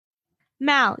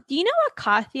Mal, do you know what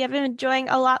coffee I've been enjoying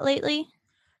a lot lately?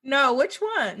 No, which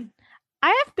one?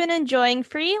 I have been enjoying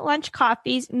Free Lunch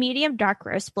Coffee's medium dark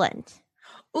roast blend.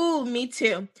 Ooh, me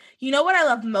too. You know what I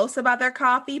love most about their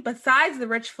coffee, besides the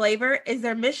rich flavor, is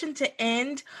their mission to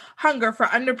end hunger for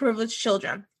underprivileged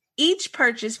children. Each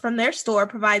purchase from their store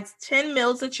provides 10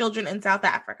 meals to children in South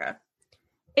Africa.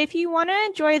 If you want to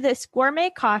enjoy this gourmet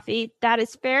coffee that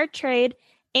is fair trade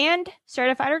and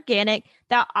certified organic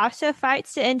that also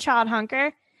fights to end child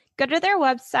hunger, go to their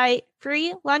website,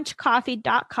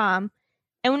 freelunchcoffee.com,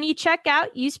 and when you check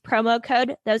out, use promo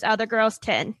code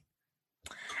THOSEOTHERGIRLS10.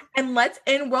 And let's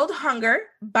end world hunger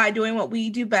by doing what we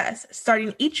do best,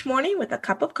 starting each morning with a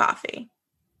cup of coffee.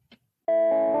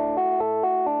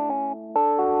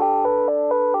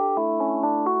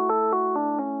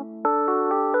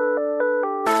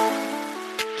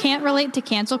 Can't relate to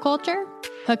cancel culture,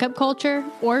 hookup culture,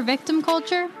 or victim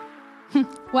culture?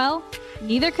 Well,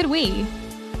 neither could we.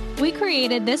 We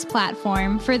created this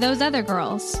platform for those other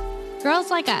girls.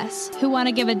 Girls like us who want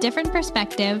to give a different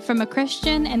perspective from a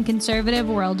Christian and conservative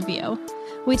worldview.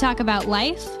 We talk about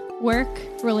life, work,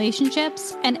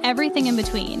 relationships, and everything in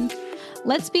between.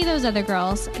 Let's be those other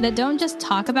girls that don't just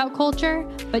talk about culture,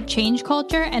 but change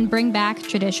culture and bring back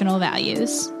traditional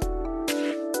values.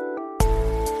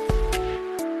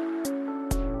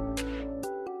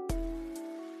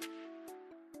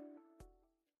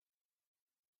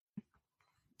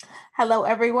 Hello,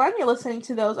 everyone. You're listening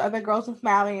to Those Other Girls with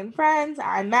Mallory and Friends.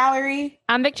 I'm Mallory.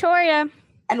 I'm Victoria.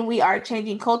 And we are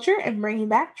changing culture and bringing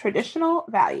back traditional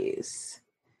values.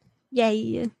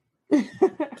 Yay.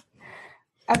 Okay,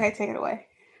 take it away.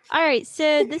 All right,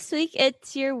 so this week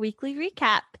it's your weekly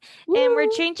recap. Woo! And we're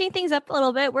changing things up a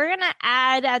little bit. We're going to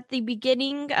add at the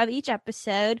beginning of each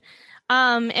episode,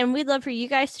 and we'd love for you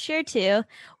guys to share too,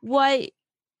 what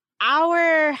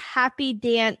our happy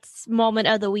dance moment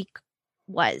of the week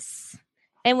was.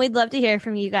 And we'd love to hear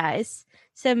from you guys.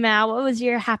 So Mal, what was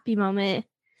your happy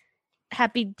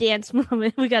dance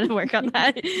moment? We got to work on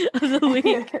that of the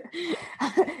week.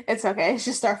 It's okay. It's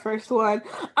just our first one.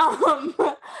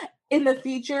 In the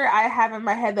future, I have in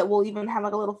my head that we'll even have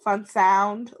like a little fun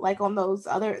sound, like on those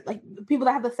other like people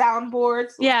that have the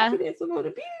soundboards. Yeah.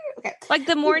 Okay. Like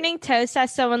the morning toast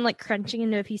has someone like crunching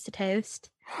into a piece of toast.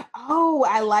 Oh,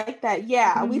 I like that.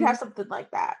 Yeah, we'd have something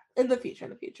like that in the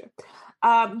future.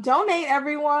 Donate,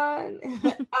 everyone.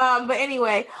 But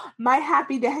anyway, my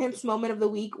happy dance moment of the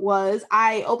week was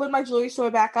I opened my jewelry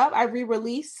store back up. I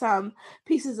re-released some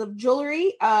pieces of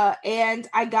jewelry, and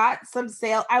I got some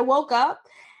sale. I woke up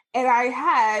and I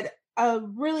had a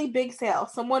really big sale.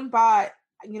 Someone bought,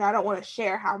 I don't want to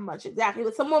share how much exactly,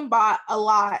 but someone bought a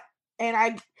lot.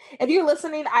 And if you're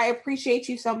listening, I appreciate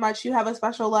you so much. You have a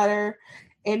special letter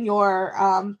in your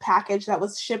package that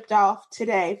was shipped off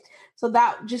today. So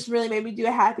that just really made me do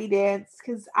a happy dance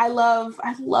because I love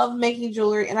making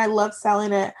jewelry and I love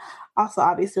selling it. Also,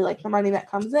 obviously, like the money that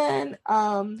comes in.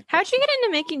 How'd you get into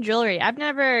making jewelry? I've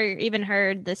never even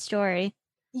heard this story.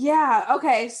 Yeah.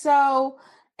 Okay. So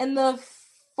in the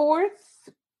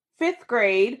fifth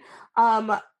grade,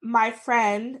 my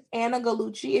friend Anna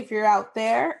Galucci, if you're out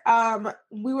there,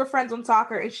 we were friends on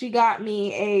soccer and she got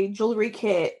me a jewelry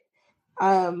kit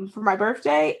for my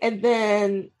birthday. And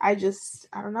then I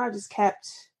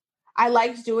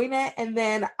liked doing it. And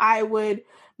then I would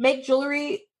make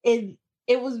jewelry and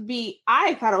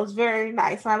I thought it was very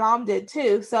nice. My mom did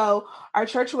too. So our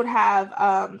church would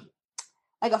have,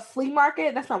 like a flea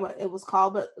market. That's not what it was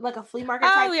called, but like a flea market.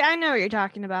 Oh, yeah, I know what you're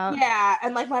talking about. Yeah.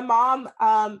 And like my mom,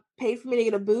 paid for me to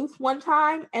get a booth one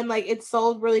time and like it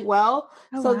sold really well.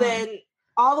 Oh, so wow. Then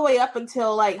all the way up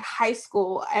until like high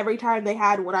school, every time they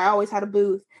had one, I always had a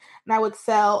booth and I would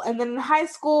sell. And then in high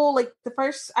school, like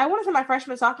I want to say my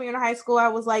freshman, sophomore year in high school, I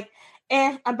was like,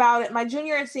 about it. My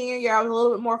junior and senior year, I was a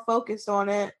little bit more focused on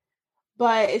it,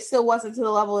 but it still wasn't to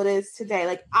the level it is today.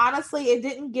 Like, honestly, it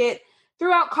didn't get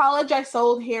throughout college. I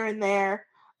sold here and there.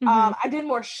 I did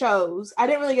more shows. I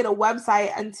didn't really get a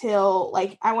website until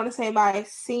like, I want to say my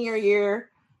senior year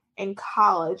in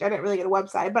college. I didn't really get a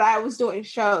website, but I was doing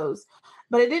shows.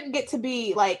 But it didn't get to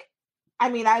be like,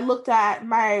 I looked at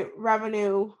my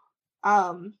revenue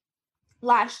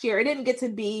last year. It didn't get to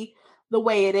be the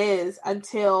way it is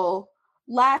until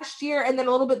last year and then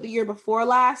a little bit the year before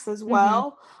last as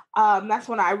well. That's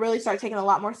when I really started taking it a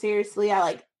lot more seriously. I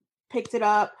like picked it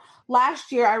up.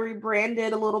 Last year, I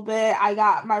rebranded a little bit. I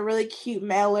got my really cute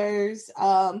mailers.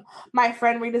 My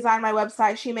friend redesigned my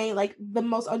website. She made like the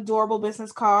most adorable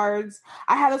business cards.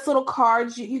 I have this little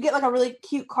card. You get like a really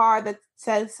cute card that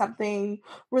says something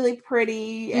really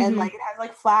pretty and like it has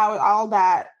like flowers, all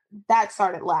that. That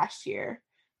started last year.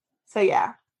 So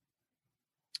yeah.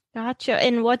 Gotcha.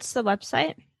 And what's the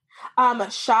website?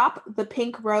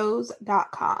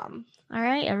 Shopthepinkrose.com. All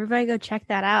right, everybody go check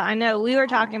that out. I know we were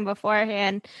talking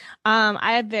beforehand.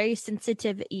 I have very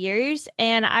sensitive ears,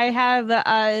 and I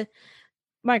have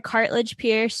my cartilage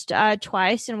pierced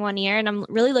twice in 1 year, and I'm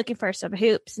really looking for some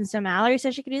hoops. And so Mallory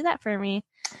said she could do that for me.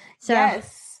 So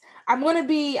yes, I'm going to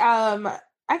be, I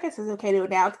guess it's okay to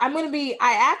announce. I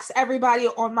asked everybody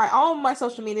on my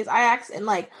social medias. I asked in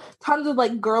like tons of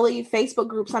like girly Facebook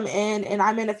groups I'm in, and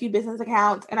I'm in a few business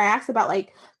accounts, and I asked about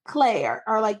like clay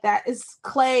or like that. Is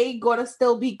clay going to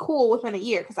still be cool within a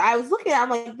year? Because I was looking at it, I'm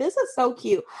like, this is so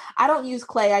cute. I don't use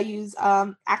clay. I use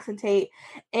accent tape.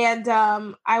 And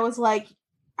I was like,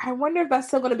 I wonder if that's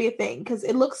still going to be a thing, because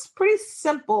it looks pretty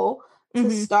simple to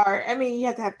start. I mean, you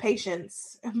have to have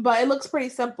patience, but it looks pretty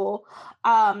simple.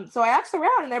 So I asked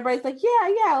around, and everybody's like, yeah,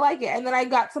 I like it. And then I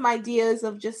got some ideas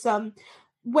of just some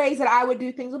ways that I would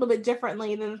do things a little bit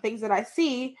differently than the things that I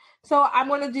see. So I'm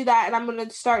going to do that, and I'm going to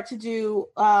start to do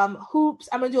hoops.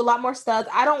 I'm going to do a lot more studs.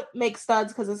 I don't make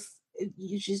studs because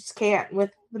you just can't with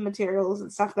the materials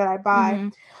and stuff that I buy.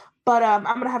 But I'm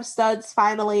going to have studs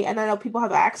finally, and I know people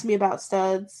have asked me about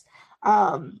studs.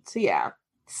 So yeah,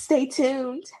 stay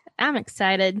tuned. I'm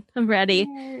excited. I'm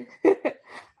ready.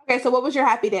 Okay, so what was your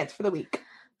happy dance for the week?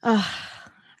 I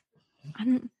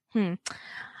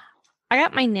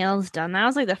got my nails done. That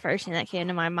was like the first thing that came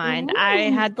to my mind. Ooh.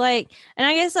 I had like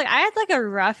a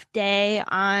rough day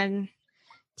on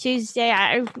Tuesday.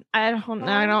 I don't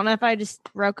know. I don't know if I just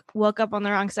woke up on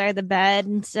the wrong side of the bed.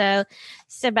 And so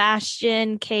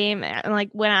Sebastian came and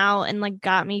like went out and like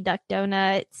got me duck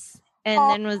donuts.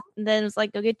 And then was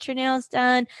like, go get your nails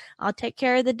done. I'll take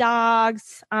care of the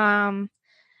dogs.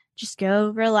 Just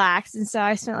go relax. And so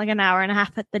I spent like an hour and a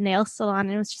half at the nail salon,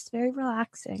 and it was just very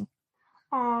relaxing.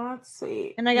 Oh, that's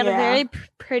sweet. And I got a very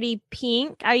pretty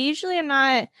pink.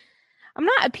 I'm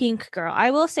not a pink girl.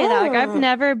 I will say that. Like, I've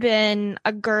never been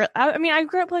a girl. I mean, I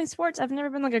grew up playing sports. I've never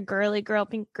been like a girly girl,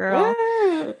 pink girl.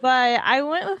 But I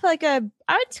went with like I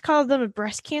would call them a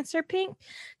breast cancer pink.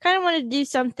 Kind of wanted to do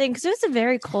something because it was a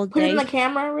very cold day. Put it in the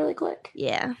camera really quick.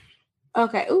 Yeah.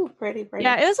 Okay. Ooh, pretty.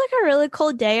 Yeah, it was like a really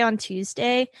cold day on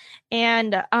Tuesday.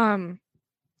 And I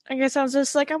guess I was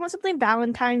just like, I want something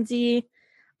Valentine's-y.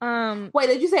 Wait,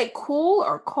 did you say cool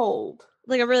or cold?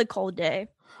 Like a really cold day.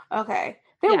 Okay.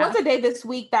 There was a day this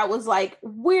week that was like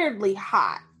weirdly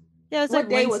hot. Yeah, it was what like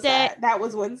day Wednesday. Was that? That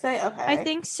was Wednesday? Okay. I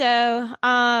think so.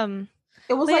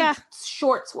 It was like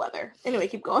shorts weather. Anyway,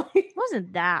 keep going. It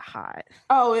wasn't that hot.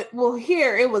 Oh,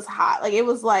 here it was hot. Like it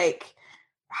was like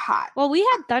hot. Well, we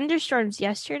had thunderstorms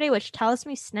yesterday, which tells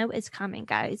me snow is coming,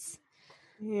 guys.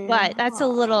 Yeah. But that's a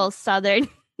little southern.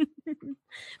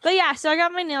 But yeah, so I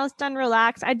got my nails done,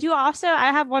 relaxed. I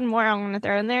have one more I want to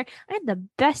throw in there. I had the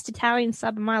best Italian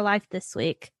sub of my life this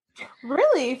week.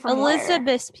 Really? From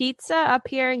Elizabeth's Pizza up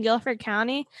here in Guilford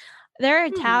County. Their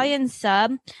Italian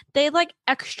sub, they like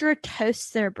extra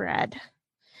toast their bread.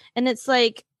 And it's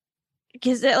like,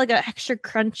 gives it like an extra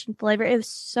crunch and flavor. It was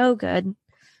so good.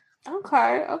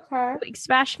 Okay.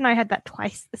 Sebastian and I had that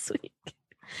twice this week.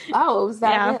 Oh, it was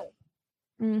that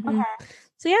good? Mm-hmm. Okay.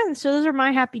 So those are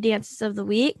my happy dances of the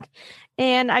week.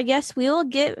 And I guess we will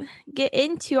get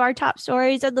into our top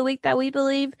stories of the week that we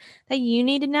believe that you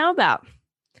need to know about.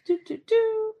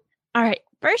 All right.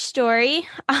 First story.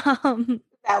 That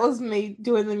was me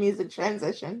doing the music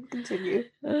transition. Continue.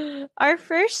 Our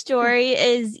first story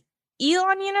is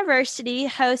Elon University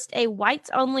hosts a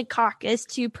whites-only caucus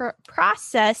to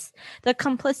process the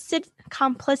complicity,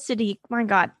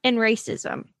 in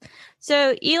racism.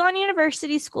 So Elon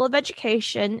University School of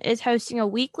Education is hosting a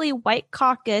weekly white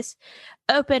caucus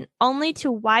open only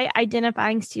to white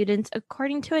identifying students,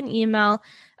 according to an email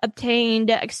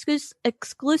obtained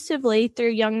exclusively through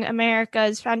Young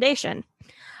America's Foundation.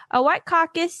 A white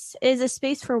caucus is a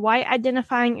space for white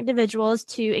identifying individuals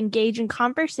to engage in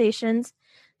conversations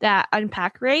that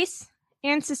unpack race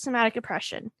and systematic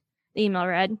oppression, the email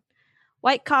read.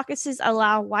 White caucuses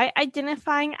allow white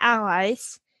identifying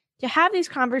allies to have these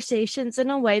conversations in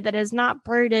a way that does not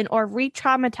burden or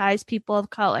re-traumatize people of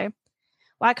color.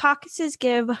 White caucuses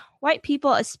give white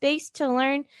people a space to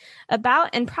learn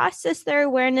about and process their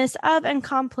awareness of and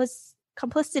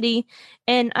complicity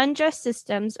in unjust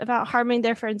systems about harming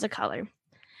their friends of color.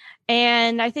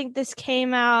 And I think this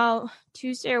came out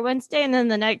Tuesday or Wednesday, and then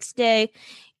the next day,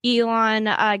 Elon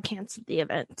canceled the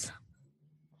event.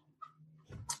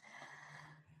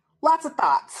 Lots of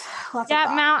thoughts.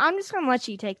 Mal, I'm just going to let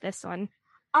you take this one.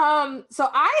 So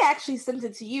I actually sent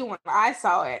it to you when I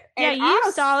saw it. And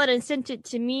you saw it and sent it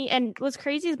to me. And what's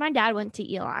crazy is my dad went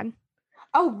to Elon.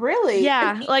 Oh, really?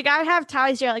 Yeah. Like, I have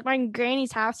ties here. Like, my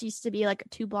granny's house used to be like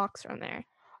 2 blocks from there.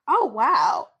 Oh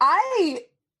wow.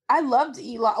 I loved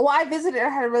Elon. Well, I visited, I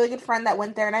had a really good friend that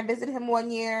went there and I visited him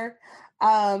one year.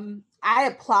 I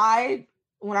applied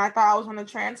when I thought I was going to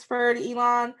transfer to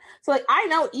Elon. So like I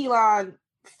know Elon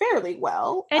fairly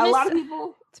well. And a lot of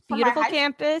people it's from my beautiful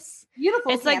campus.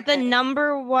 beautiful It's campus. like the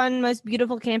number one most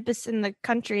beautiful campus in the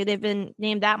country. They've been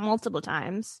named that multiple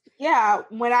times. Yeah,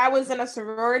 when I was in a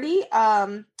sorority,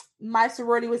 my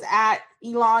sorority was at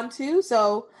Elon too,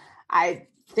 so I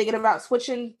thinking about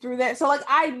switching through that. So like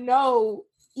I know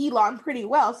Elon pretty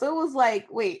well. So it was like,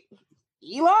 wait,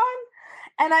 Elon?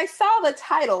 And I saw the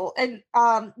title and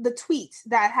the tweet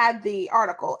that had the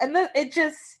article. And then it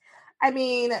just, I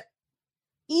mean,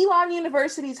 Elon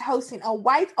University is hosting a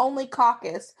white-only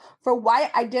caucus for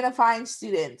white identifying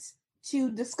students to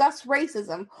discuss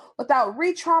racism without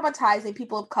re-traumatizing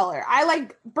people of color. I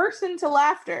like burst into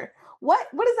laughter. What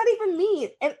does that even mean?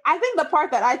 And I think the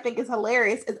part that I think is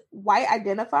hilarious is white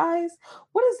identifies.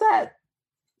 What is that?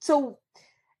 So,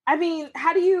 I mean,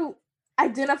 how do you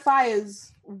identify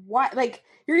as white? Like,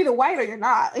 you're either white or you're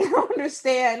not. I don't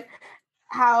understand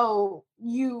how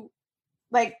you,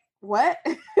 like, what?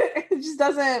 It just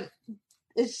doesn't,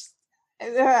 it's,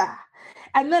 ugh.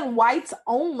 And then whites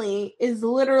only is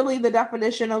literally the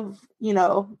definition of,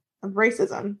 of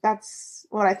racism. That's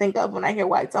what I think of when I hear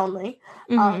whites only.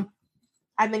 Mm-hmm.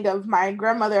 I think of my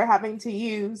grandmother having to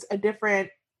use a different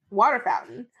water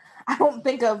fountain. I don't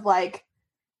think of like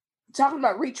talking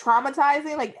about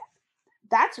re-traumatizing. Like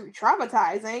that's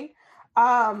re-traumatizing.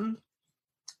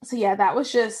 So yeah, that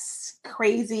was just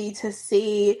crazy to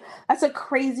see. That's a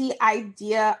crazy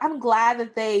idea. I'm glad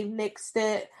that they nixed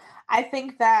it. I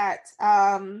think that,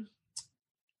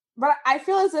 but I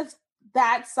feel as if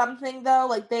that's something though,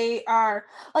 like they are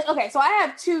like, okay, so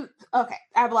I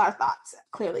have a lot of thoughts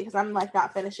clearly because I'm like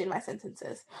not finishing my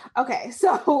sentences. Okay,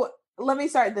 so let me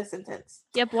start this sentence.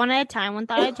 Yep, one at a time, one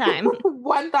thought at a time.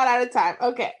 One thought at a time.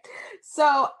 Okay.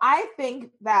 So I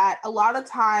think that a lot of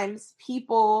times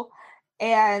people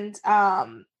and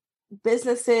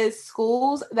businesses,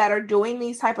 schools that are doing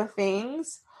these type of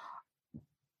things,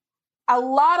 a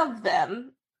lot of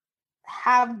them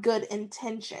have good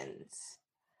intentions.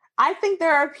 I think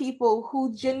there are people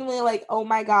who genuinely like, oh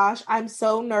my gosh, I'm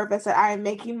so nervous that I am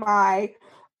making my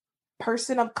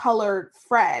person of color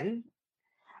friend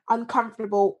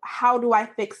uncomfortable. How do I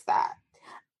fix that?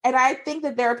 And I think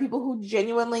that there are people who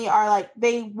genuinely are like,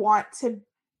 they want to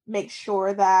make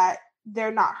sure that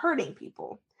they're not hurting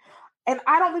people. And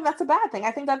I don't think that's a bad thing.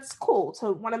 I think that's cool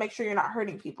to want to make sure you're not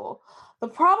hurting people. The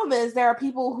problem is there are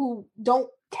people who don't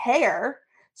care.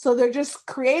 So they're just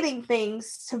creating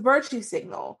things to virtue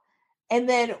signal. And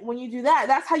then when you do that,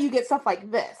 that's how you get stuff like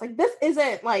this. Like this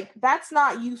isn't like, that's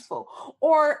not useful.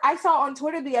 Or I saw on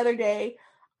Twitter the other day,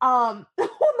 on the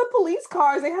police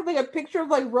cars, they have like a picture of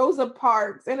like Rosa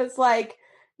Parks. And it's like,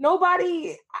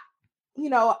 nobody,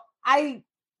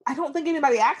 I don't think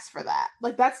anybody asked for that.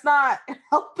 Like that's not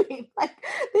helping. Like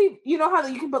they, how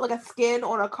you can put like a skin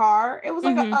on a car. It was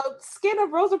like a skin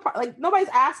of Rosa Parks. Like nobody's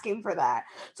asking for that.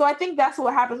 So I think that's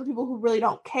what happens when people who really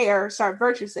don't care start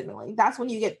virtue signaling. That's when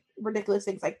you get ridiculous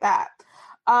things like that.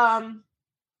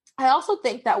 I also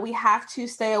think that we have to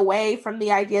stay away from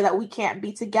the idea that we can't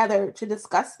be together to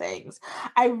discuss things.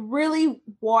 I really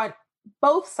want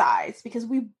both sides because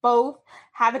we both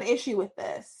have an issue with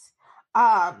this.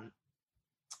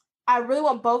 I really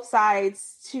want both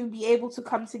sides to be able to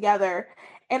come together.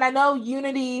 And I know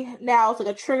unity now is like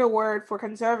a trigger word for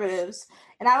conservatives.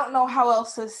 And I don't know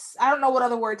I don't know what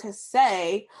other word to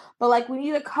say, but like we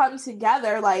need to come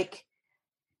together, like,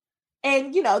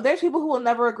 and there's people who will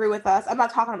never agree with us. I'm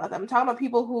not talking about them. I'm talking about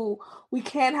people who we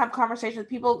can have conversations with.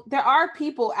 People, there are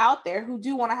people out there who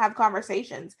do want to have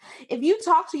conversations. If you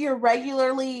talk to your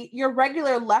regular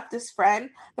leftist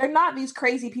friend, they're not these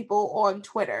crazy people on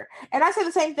Twitter. And I say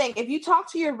the same thing. If you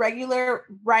talk to your regular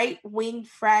right-wing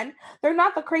friend, they're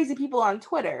not the crazy people on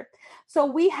Twitter. So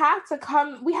we have to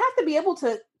be able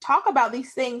to talk about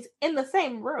these things in the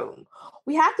same room.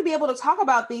 We have to be able to talk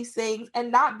about these things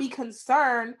and not be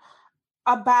concerned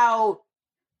about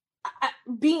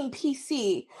being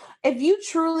PC. If you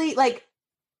truly like,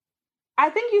 I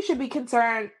think you should be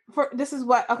concerned for, this is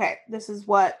what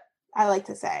I like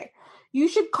to say. You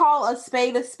should call a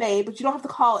spade, but you don't have to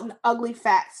call it an ugly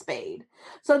fat spade.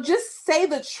 So just say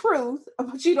the truth,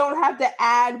 but you don't have to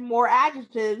add more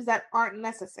adjectives that aren't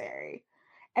necessary.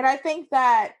 And I think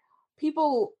that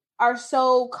people are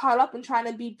so caught up in trying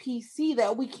to be PC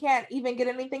that we can't even get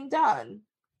anything done.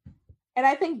 And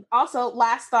I think also,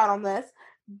 last thought on this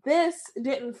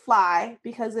didn't fly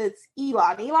because it's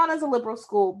Elon. Elon is a liberal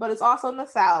school, but it's also in the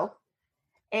South.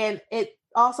 And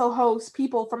also hosts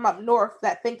people from up north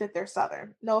that think that they're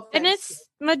Southern. No offense. And it's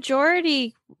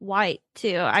majority white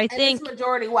too. I think it's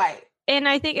majority white. And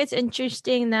I think it's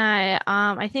interesting that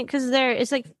I think because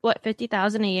it's like what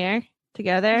 50,000 a year to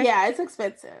go there. Yeah, it's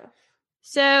expensive.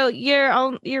 So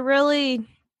you're really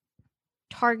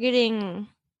targeting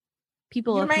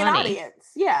people your with main money.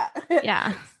 Audience. Yeah.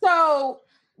 Yeah. So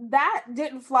that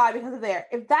didn't fly because of there.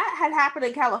 If that had happened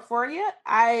in California,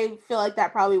 I feel like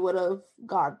that probably would have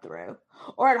gone through.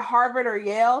 Or at Harvard or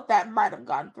Yale, that might have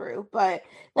gone through. But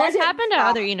it's happened to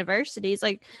other universities.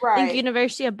 Like I think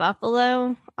University of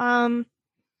Buffalo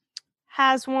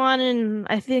has one, and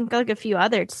I think like a few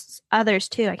others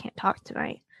too. I can't talk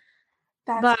tonight.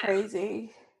 That's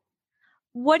crazy.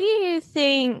 What do you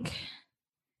think?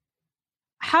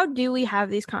 How do we have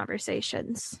these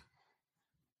conversations?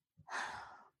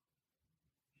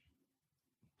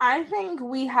 I think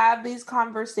we have these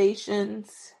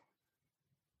conversations.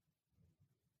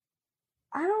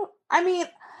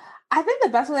 I think the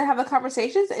best way to have the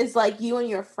conversations is like you and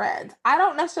your friends. I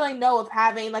don't necessarily know if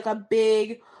having like a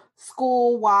big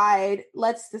school-wide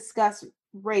let's discuss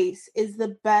race is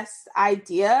the best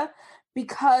idea,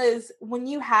 because when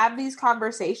you have these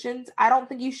conversations, I don't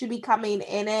think you should be coming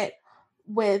in it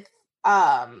with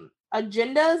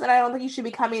agendas, and I don't think you should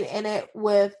be coming in it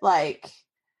with like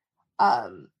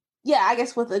I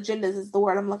guess with agendas is the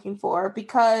word I'm looking for,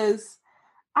 because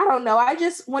I don't know.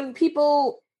 When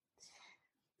people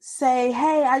say,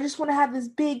 hey, I just want to have this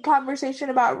big conversation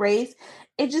about race,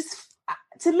 it just,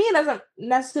 to me, it doesn't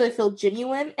necessarily feel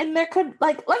genuine. And there could,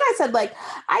 like I said, like,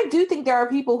 I do think there are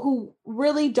people who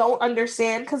really don't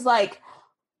understand, because, like,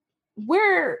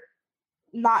 we're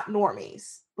not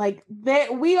normies. Like,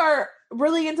 we are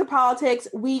really into politics.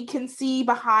 We can see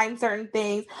behind certain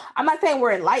things. I'm not saying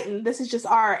we're enlightened. This is just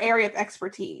our area of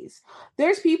expertise.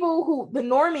 There's people who, the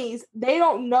normies, they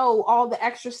don't know all the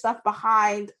extra stuff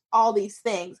behind all these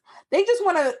things. They just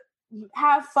want to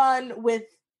have fun with,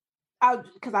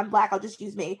 because I'm Black, I'll just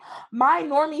use me. My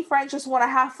normie friends just want to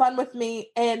have fun with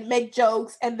me and make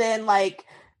jokes and then like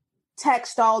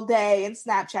text all day and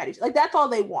Snapchat. Like, that's all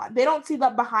they want. They don't see the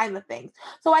behind the things.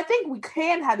 So I think we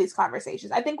can have these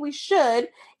conversations. I think we should,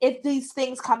 if these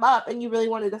things come up and you really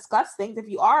want to discuss things, if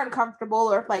you are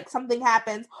uncomfortable or if like something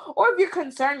happens, or if you're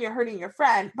concerned you're hurting your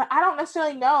friend. But I don't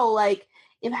necessarily know, like,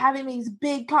 if having these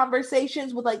big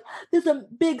conversations with like, there's a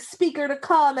big speaker to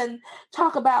come and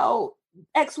talk about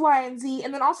X, Y, and Z.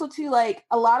 And then also too, like,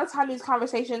 a lot of times these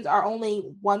conversations are only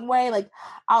one way. Like,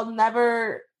 I'll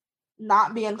never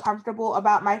not be uncomfortable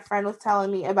about my friend was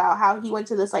telling me about how he went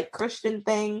to this like Christian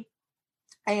thing,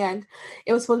 and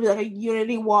it was supposed to be like a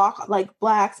unity walk, like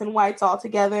Blacks and whites all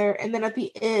together. And then at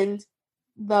the end,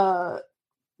 the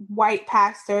white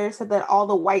pastor said that all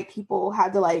the white people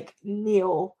had to like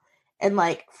kneel and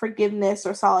like forgiveness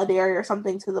or solidarity or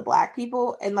something to the Black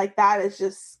people. And like, that is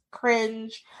just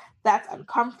cringe. That's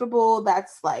uncomfortable.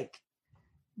 That's like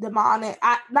demonic.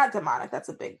 Not demonic, that's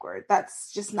a big word.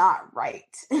 That's just not right.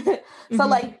 So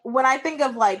like, when I think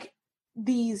of like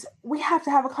these, we have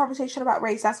to have a conversation about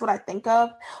race, that's what I think of.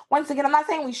 Once again, I'm not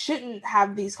saying we shouldn't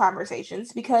have these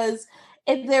conversations, because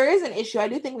if there is an issue, I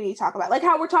do think we need to talk about it. Like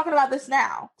how we're talking about this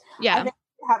now. Yeah, I think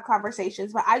we have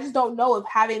conversations, but I just don't know if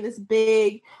having this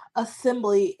big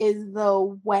assembly is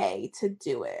the way to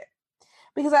do it.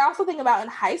 Because I also think about in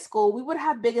high school, we would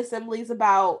have big assemblies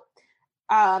about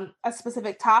a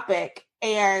specific topic,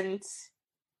 and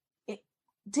it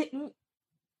didn't.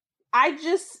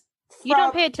 You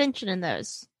don't pay attention in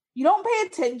those. You don't pay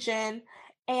attention,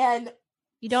 and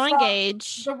you don't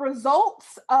engage. The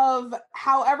results of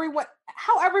how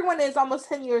everyone is almost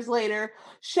 10 years later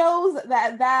shows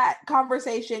that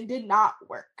conversation did not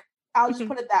work. I'll just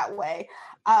put it that way.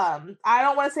 I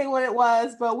don't want to say what it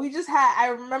was, but I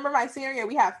remember my senior year,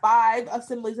 we had 5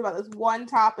 assemblies about this one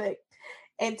topic.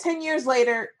 And 10 years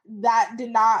later, that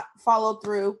did not follow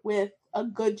through with a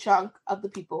good chunk of the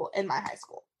people in my high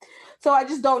school. So I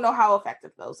just don't know how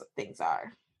effective those things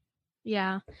are.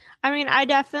 Yeah. I mean, I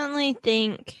definitely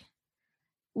think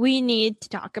we need to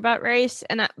talk about race,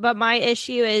 but my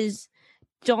issue is,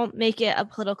 don't make it a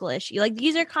political issue. Like,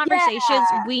 these are conversations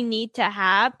we need to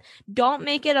have. Don't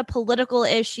make it a political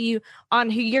issue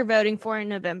on who you're voting for in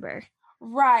November.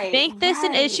 Right. Make this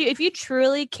an issue. If you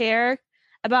truly care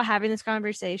about having this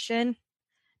conversation,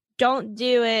 don't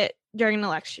do it during an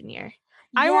election year.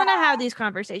 Yeah. I want to have these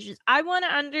conversations. I want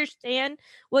to understand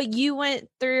what you went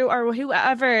through, or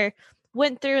whoever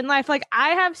went through in life. Like, I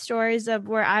have stories of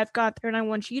where I've gone through, and I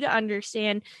want you to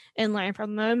understand and learn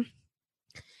from them.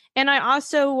 And I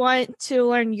also want to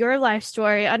learn your life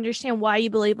story, understand why you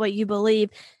believe what you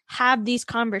believe, have these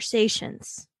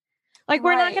conversations. Like,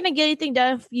 we're not going to get anything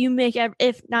done if you make,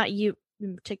 if not you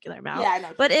in particular, Mal. Yeah, I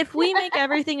know. But if we make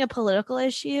everything a political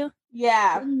issue,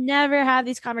 yeah, we'll never have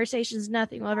these conversations.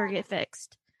 Nothing will ever get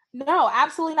fixed. No,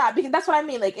 absolutely not. Because that's what I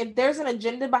mean. Like, if there's an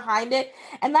agenda behind it,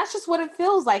 and that's just what it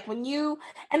feels like when you,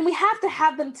 and we have to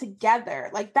have them together.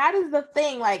 Like, that is the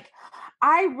thing. Like,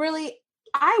 I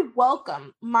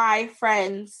welcome my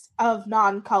friends of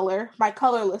non-color, my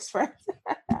colorless friends.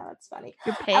 That's funny.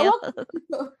 You're pale.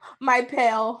 My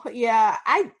pale. Yeah.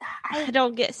 I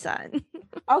don't get sun.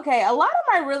 Okay. A lot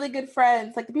of my really good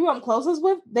friends, like the people I'm closest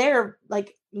with, they're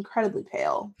like incredibly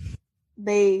pale.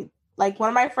 Like, one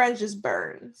of my friends just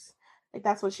burns. Like,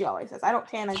 that's what she always says. I don't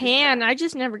tan. I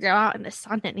just never go out in the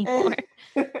sun anymore.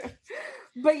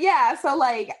 But yeah, so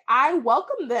like, I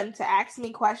welcome them to ask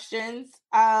me questions.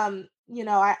 You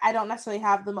know, I don't necessarily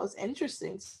have the most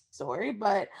interesting story,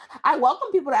 but I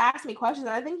welcome people to ask me questions.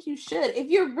 And I think you should. If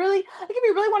you really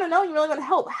want to know, you really want to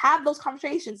help, have those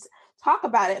conversations, talk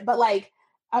about it. But like,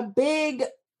 a big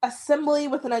assembly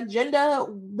with an agenda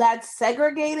that's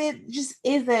segregated just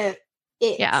isn't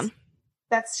it. Yeah.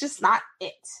 That's just not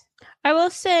it. I will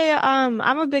say, I'm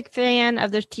a big fan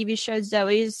of the TV show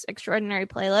Zoe's Extraordinary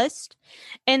Playlist,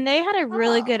 and they had a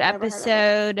really good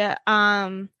episode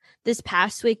this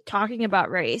past week talking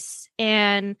about race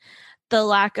and the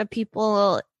lack of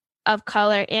people of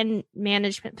color in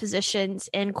management positions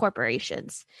in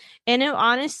corporations. And it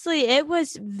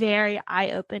was very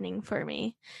eye-opening for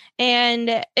me. And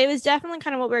it was definitely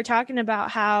kind of what we were talking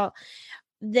about, how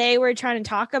they were trying to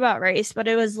talk about race, but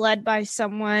it was led by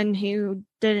someone who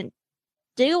didn't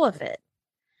deal with it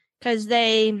because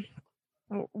they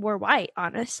were white,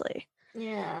 honestly.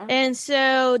 Yeah. And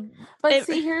so, but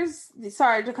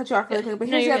sorry to cut you off really quick, but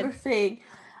here's the other thing.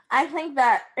 I think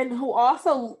that, and who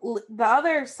also, the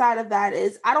other side of that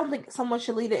is, I don't think someone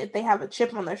should lead it if they have a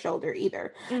chip on their shoulder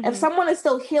either. Mm-hmm. If someone is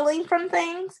still healing from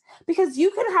things, because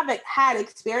you can have had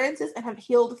experiences and have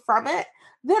healed from it,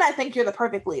 then I think you're the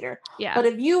perfect leader. Yeah. But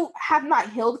if you have not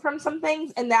healed from some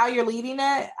things and now you're leading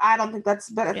it, I don't think that's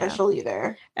beneficial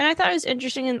either. And I thought it was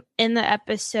interesting in the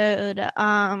episode,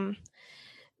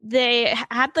 they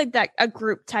had like a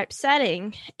group type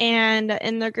setting, and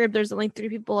in the group there's only 3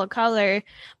 people of color,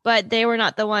 but they were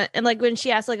not the one. And like, when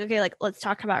she asked, like, okay, like, let's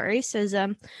talk about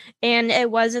racism, and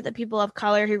it wasn't the people of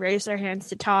color who raised their hands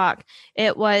to talk.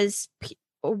 It was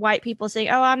white people saying,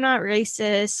 oh, I'm not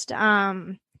racist,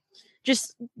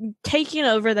 just taking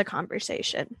over the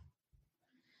conversation.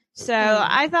 So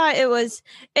I thought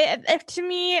it to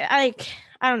me, like,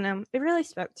 I don't know, it really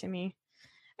spoke to me.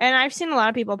 And I've seen a lot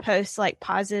of people post like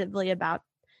positively about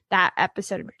that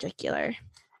episode in particular.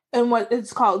 And what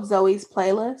it's called, Zoe's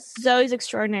Playlist? Zoe's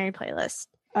Extraordinary Playlist.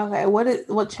 Okay,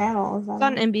 what channel is that? It's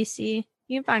on NBC.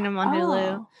 You can find them on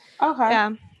Hulu. Okay. Yeah.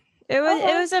 It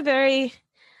was a very,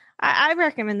 I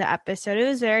recommend the episode. It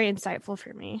was very insightful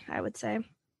for me, I would say.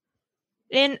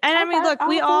 And I mean, look,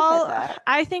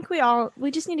 I think we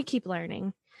just need to keep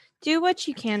learning. Do what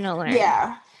you can to learn.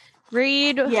 Yeah.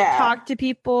 Read, talk to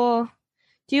people.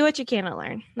 Do what you can to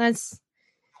learn.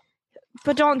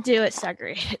 But don't do it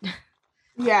segregated.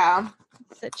 Yeah.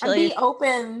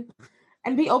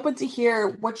 And be open to hear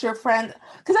what your friend,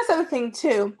 because that's the other thing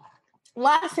too.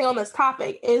 Last thing on this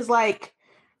topic is, like,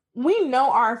 we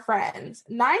know our friends.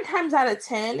 9 times out of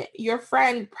 10, your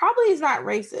friend probably is not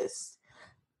racist.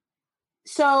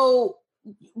 So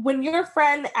when your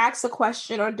friend asks a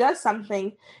question or does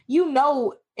something, you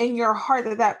know in your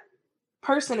heart that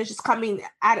person is just coming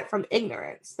at it from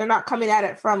ignorance. They're not coming at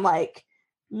it from like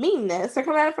meanness. They're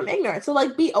coming at it from ignorance. So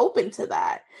like, be open to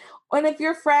that. And if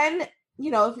your friend,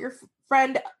 if your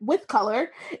friend with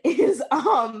color is,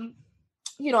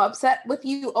 upset with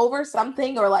you over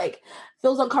something, or like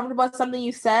feels uncomfortable with something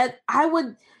you said, I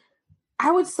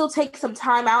would still take some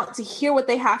time out to hear what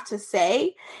they have to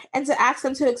say and to ask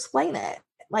them to explain it.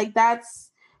 Like,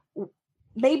 that's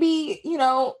maybe,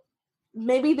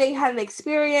 maybe they had an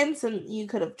experience and you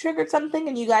could have triggered something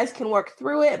and you guys can work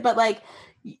through it. But like,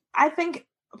 I think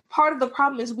part of the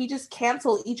problem is we just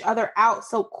cancel each other out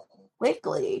so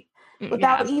quickly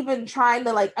without even trying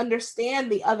to like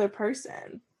understand the other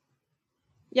person.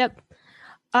 Yep.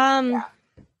 Yeah,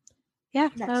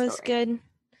 that was good.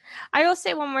 I will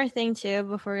say one more thing too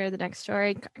before we go to the next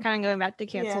story, kind of going back to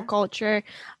cancel culture.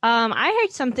 I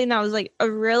heard something that was like a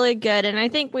really good, and I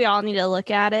think we all need to look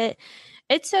at it.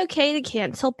 It's okay to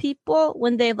cancel people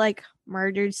when they've like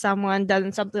murdered someone,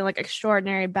 done something like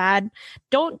extraordinary bad.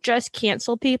 Don't just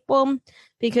cancel people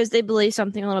because they believe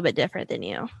something a little bit different than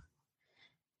you.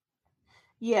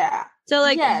 Yeah. So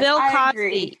like Bill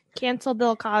Cosby, cancel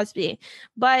Bill Cosby.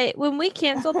 But when we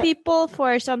cancel people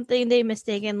for something they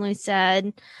mistakenly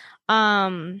said,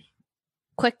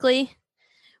 quickly,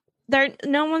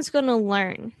 no one's going to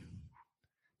learn.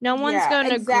 No one's going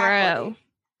to grow.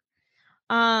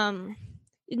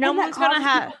 No one's going to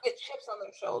have get chips on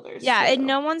their shoulders. Yeah, too. and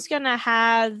no one's going to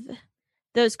have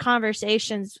those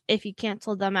conversations if you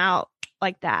cancel them out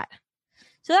like that.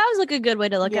 So that was like a good way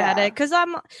to look at it, because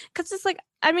it's like,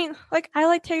 I mean, like, I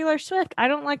like Taylor Swift. I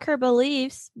don't like her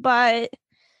beliefs, but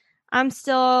I'm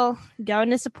still going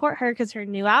to support her because her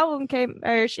new album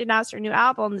she announced her new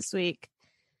album this week.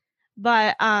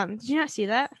 But did you not see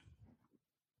that?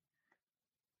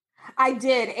 I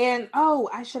did, and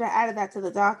I should have added that to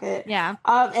the docket. Yeah.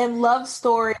 And Love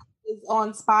Story is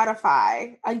on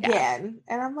Spotify again,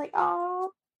 and I'm like,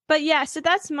 oh. But yeah, so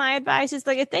that's my advice, is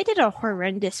like, if they did a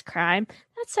horrendous crime,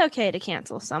 that's okay to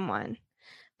cancel someone.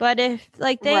 But if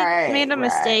like they made a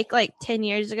mistake like 10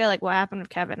 years ago, like what happened with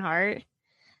Kevin Hart,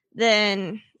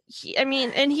 then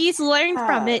and he's learned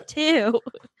from it too,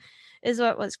 is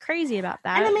what was crazy about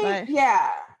that. And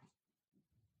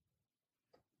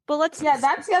But that's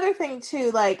the other thing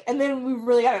too. Like, and then we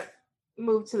really got to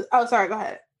move to. Sorry, go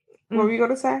ahead. What were you going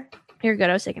to say? You're good.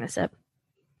 I was taking a sip.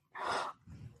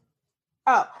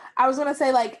 Oh, I was gonna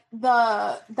say, like,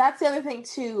 that's the other thing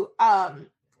too.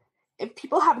 If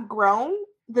people have grown,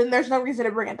 then there's no reason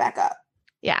to bring it back up.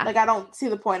 Yeah. Like, I don't see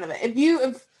the point of it.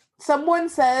 If someone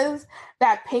says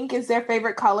that pink is their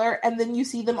favorite color, and then you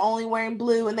see them only wearing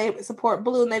blue and they support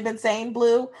blue and they've been saying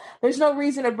blue, there's no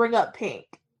reason to bring up pink.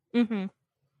 Mm-hmm.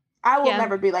 I will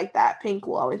never be like that. Pink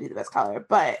will always be the best color,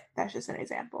 but that's just an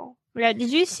example. Yeah,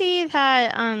 did you see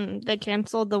that they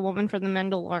canceled the woman from The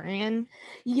Mandalorian?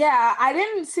 Yeah, I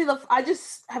didn't see I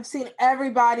just have seen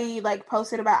everybody like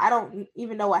posted about. I don't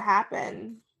even know what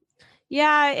happened.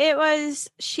 Yeah, it was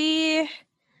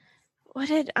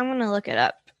I'm gonna look it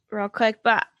up real quick,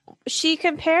 but she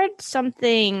compared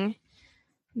something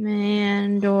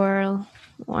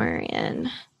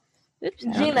Mandalorian. Oops,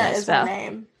 Gina is her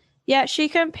name. Yeah, she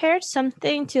compared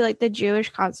something to like the Jewish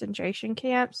concentration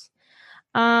camps.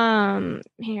 Here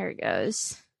it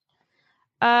goes.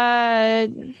 Camp.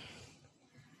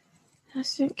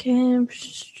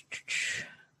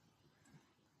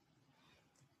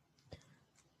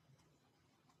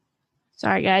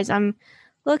 Sorry, guys, I'm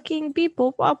looking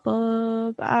people up.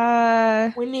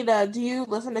 We need do you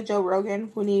listen to Joe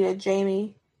Rogan? We need a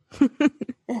Jamie.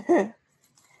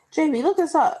 Jamie, look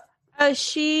us up.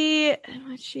 She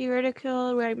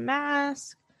ridiculed wearing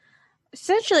mask.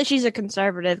 Essentially, she's a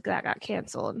conservative that got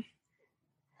canceled.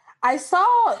 I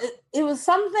saw it was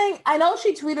something. I know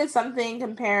she tweeted something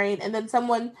comparing, and then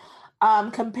someone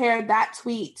compared that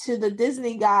tweet to the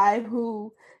Disney guy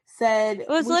who said it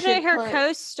was literally her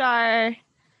co-star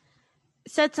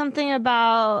said something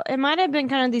about, it might have been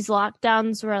kind of these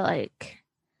lockdowns where like,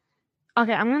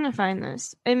 okay, I'm gonna find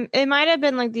this. It might have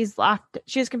been like these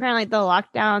she was comparing like the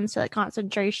lockdowns to like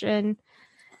concentration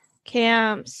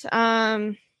camps.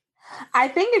 I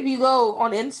think if you go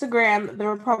on Instagram, the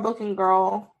Republican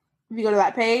girl, if you go to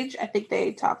that page, I think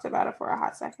they talked about it for a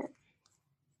hot second.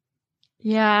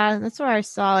 Yeah, that's where I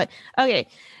saw it. Okay,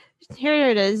 here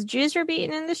it is. Jews were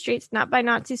beaten in the streets, not by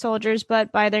Nazi soldiers,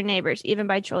 but by their neighbors, even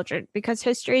by children. Because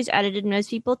history is edited, most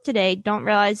people today don't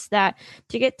realize that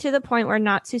to get to the point where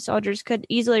Nazi soldiers could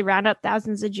easily round up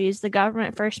thousands of Jews, the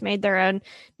government first made their own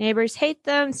neighbors hate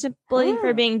them simply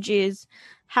for being Jews.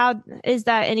 How is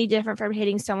that any different from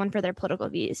hating someone for their political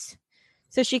views?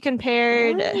 So she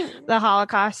compared the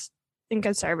Holocaust and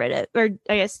conservative, or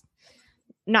I guess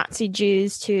Nazi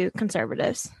Jews to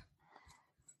conservatives.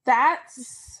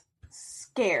 That's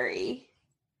scary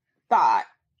thought.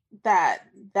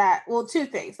 Well, two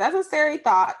things. That's a scary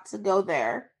thought to go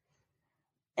there.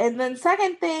 And then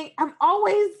second thing, I'm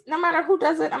always, no matter who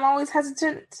does it, I'm always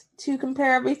hesitant to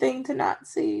compare everything to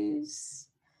Nazis.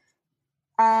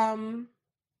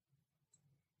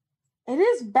 It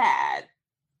is bad.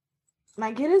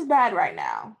 Like, it is bad right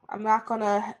now. I'm not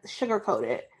gonna sugarcoat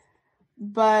it.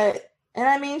 But, and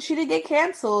I mean, she did get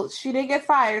canceled. She did get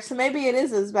fired. So maybe it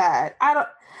is as bad. I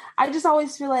just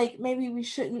always feel like maybe we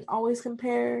shouldn't always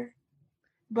compare.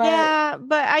 But yeah,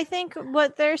 but I think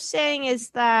what they're saying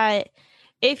is that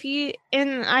if you,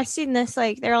 and I've seen this,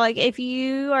 like, they're like, if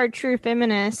you are true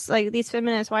feminists, like these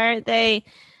feminists, why aren't they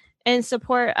in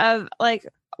support of like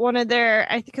one of their,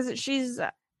 because I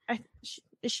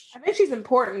think she's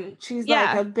important. She's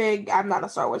like a big, I'm not a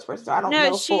Star Wars person, so I don't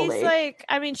know fully. No, she's like,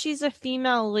 I mean, she's a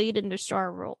female lead in the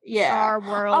Star Wars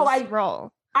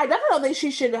role. I definitely don't think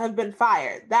she should have been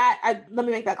fired. Let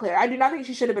me make that clear. I do not think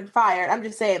she should have been fired. I'm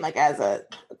just saying, like, as a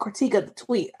critique of the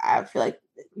tweet, I feel like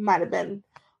it might have been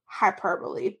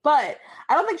hyperbole. But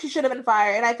I don't think she should have been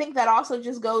fired. And I think that also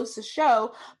just goes to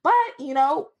show, but, you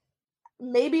know,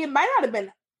 maybe it might not have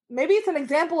been. Maybe it's an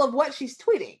example of what she's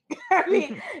tweeting. I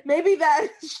mean, maybe that.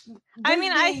 I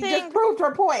think just proved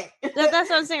her point. That's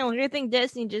what I'm saying. I think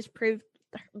Disney just proved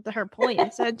her point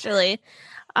essentially.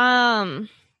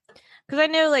 Because I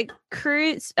know, like,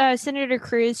 Senator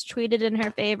Cruz tweeted in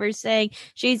her favor saying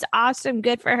she's awesome,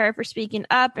 good for her for speaking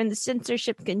up, and the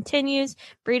censorship continues.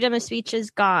 Freedom of speech is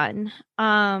gone.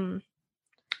 The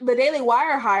Daily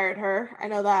Wire hired her. I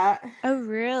know that. Oh,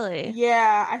 really?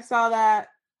 Yeah, I saw that,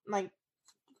 like,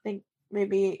 I think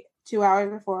maybe 2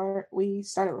 hours before we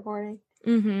started recording.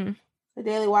 Mm-hmm. The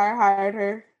Daily Wire hired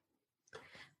her.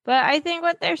 But I think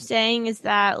what they're saying is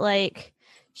that, like,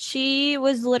 she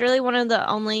was literally one of the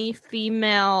only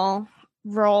female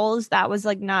roles that was,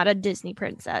 like, not a Disney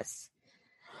princess.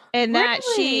 And that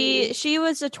she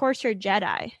was a tortured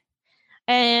Jedi.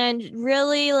 And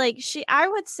really, like, I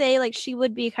would say, like, she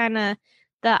would be kind of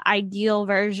the ideal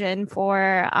version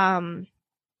for,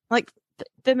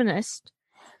 feminist.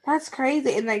 That's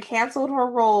crazy. And they canceled her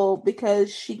role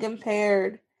because she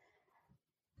compared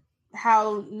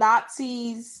how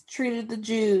Nazis treated the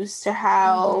Jews to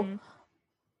how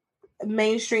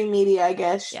mainstream media, I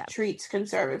guess, treats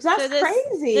conservatives. That's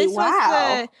crazy.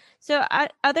 Wow.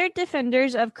 Other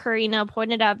defenders of Karina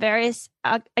pointed out various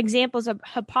examples of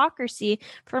hypocrisy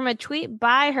from a tweet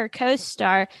by her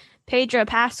co-star, Pedro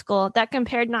Pascal, that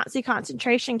compared Nazi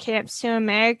concentration camps to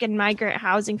American migrant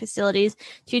housing facilities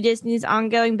to Disney's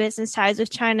ongoing business ties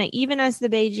with China, even as the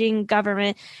Beijing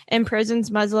government imprisons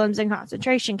Muslims in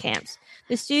concentration camps.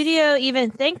 The studio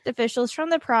even thanked officials from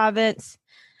the province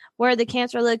where the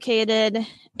camps are located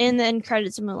in the end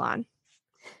credits of Mulan.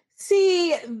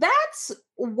 See, that's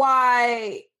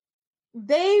why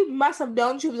they must have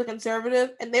known she was a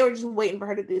conservative and they were just waiting for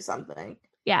her to do something.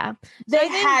 Yeah. They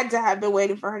had to have been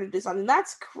waiting for her to do something.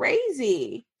 That's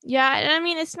crazy. Yeah, and I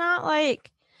mean, it's not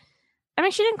like... I mean,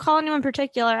 she didn't call anyone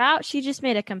particular out. She just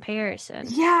made a comparison.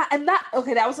 Yeah, and that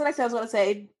was the next thing I was going to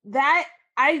say. That,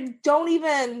 I don't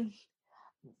even...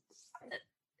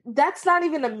 That's not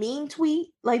even a mean tweet.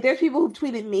 Like, there's people who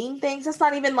tweeted mean things. That's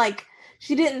not even, like...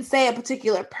 She didn't say a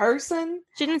particular person.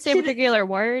 She didn't say a particular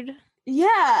word.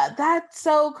 Yeah, that's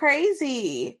so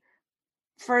crazy.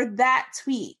 For that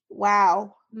tweet.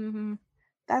 Wow. Mm-hmm.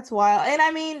 That's wild. And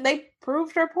I mean, they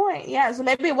proved her point. Yeah, so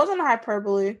maybe it wasn't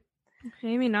hyperbole.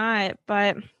 Maybe not,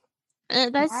 but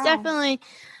that's definitely...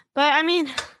 But, I mean,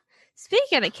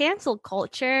 speaking of cancel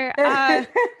culture,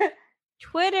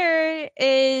 Twitter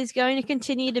is going to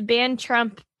continue to ban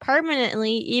Trump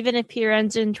permanently, even if he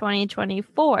runs in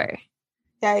 2024.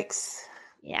 Yikes.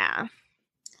 Yeah.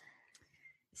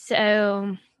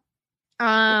 So,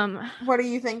 what are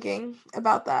you thinking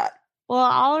about that? Well,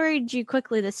 I'll read you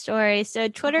quickly the story. So,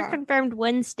 Twitter confirmed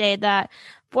Wednesday that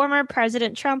former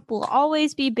President Trump will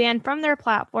always be banned from their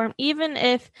platform, even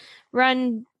if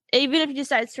he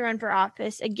decides to run for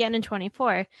office again in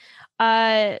 2024.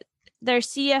 Their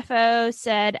CFO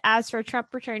said, as for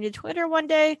Trump returning to Twitter one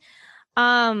day,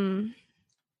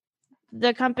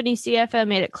 the company CFO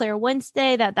made it clear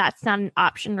Wednesday that that's not an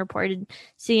option, reported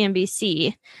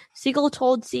CNBC. Siegel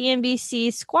told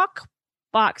CNBC Squawk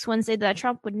Box Wednesday that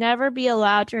Trump would never be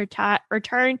allowed to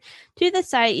return to the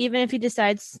site, even if he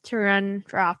decides to run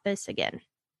for office again.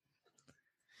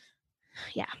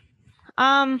 Yeah.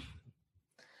 I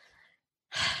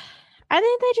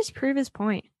think they just prove his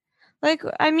point. Like,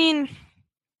 I mean,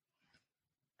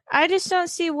 I just don't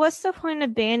see what's the point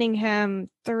of banning him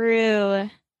through...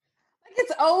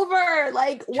 It's over.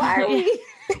 Like, why are we?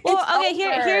 Well, okay,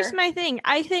 here's my thing.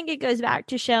 I think it goes back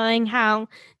to showing how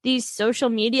these social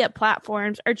media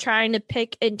platforms are trying to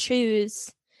pick and choose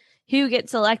who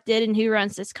gets elected and who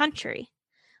runs this country.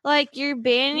 Like, you're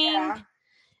banning... Yeah.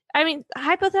 I mean,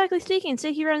 hypothetically speaking,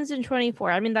 say he runs in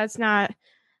 24. I mean,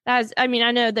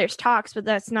 I know there's talks, but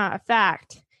that's not a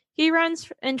fact. He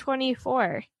runs in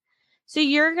 24. So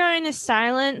you're going to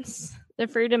silence...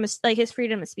 his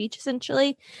freedom of speech,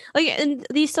 essentially. Like, in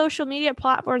these social media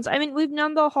platforms, I mean, we've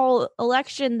known the whole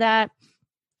election that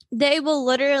they will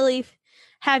literally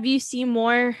have you see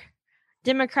more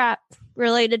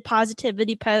Democrat-related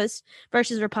positivity posts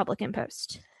versus Republican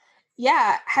posts.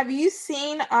 Yeah. Have you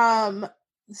seen the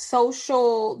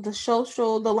social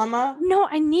dilemma? No,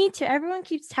 I need to. Everyone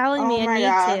keeps telling me I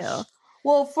need to.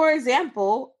 Well, for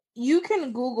example, you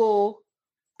can Google,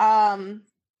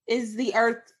 is the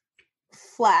Earth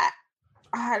flat?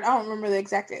 I don't remember the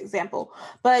exact example,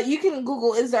 but you can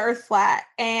Google, is the Earth flat,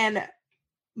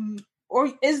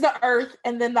 or is the Earth,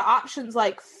 and then the options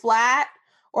like flat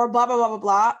or blah blah blah blah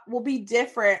blah will be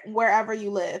different wherever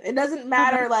you live. It doesn't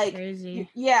matter. Like, crazy.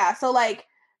 Yeah, so like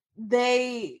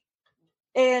it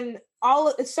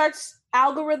starts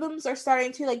algorithms are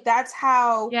starting to like. That's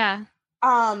how. Yeah.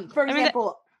 For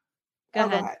example, go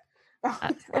ahead.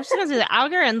 I was just gonna say the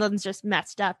algorithm's just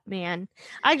messed up, man.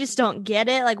 I just don't get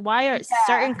it. Like, why are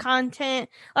certain content?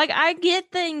 Like, I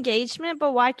get the engagement,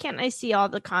 but why can't I see all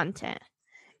the content?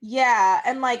 Yeah,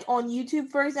 and like on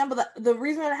YouTube, for example, the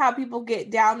reason how people get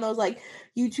down those like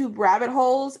YouTube rabbit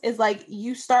holes is like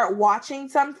you start watching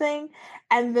something,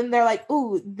 and then they're like,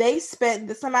 "Ooh, they spent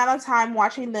this amount of time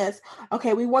watching this.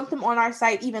 Okay, we want them on our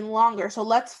site even longer, so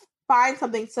let's find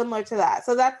something similar to that."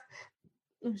 So that's,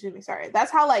 excuse me, sorry.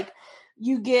 That's how like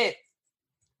you get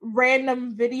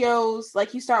random videos,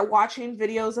 like you start watching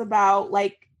videos about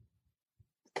like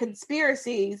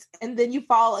conspiracies, and then you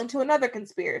fall into another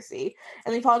conspiracy,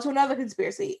 and then you fall into another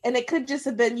conspiracy. And it could just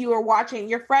have been you were watching,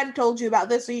 your friend told you about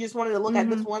this, so you just wanted to look at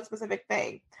this one specific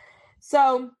thing.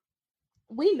 So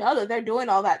we know that they're doing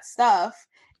all that stuff.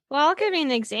 Well, I'll give you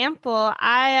an example.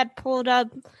 I had pulled up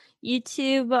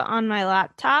YouTube on my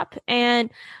laptop, and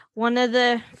one of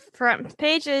the front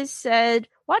pages said,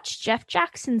 "Watch Jeff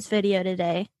Jackson's video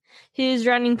today," who's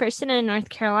running for Senate in North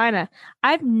Carolina.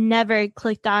 I've never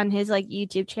clicked on his like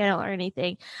YouTube channel or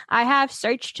anything. I have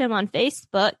searched him on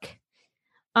Facebook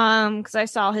because I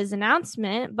saw his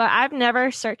announcement, but I've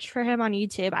never searched for him on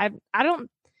YouTube. I don't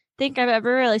think I've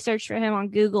ever really searched for him on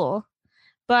Google.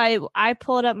 But I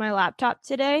pulled up my laptop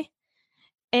today,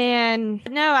 and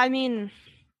no, I mean,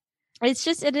 it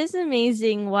is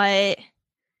amazing what.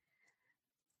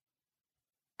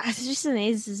 It just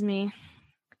amazes me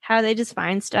how they just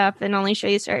find stuff and only show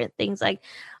you certain things. Like,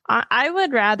 I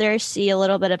would rather see a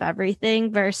little bit of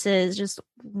everything versus just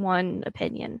one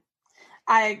opinion.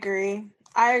 I agree.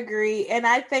 And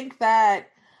I think that,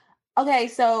 okay,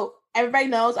 so everybody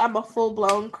knows I'm a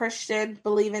full-blown Christian,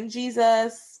 believe in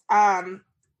Jesus,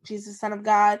 Jesus, Son of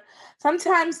God.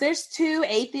 Sometimes there's 2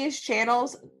 atheist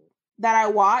channels that I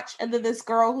watch, and then this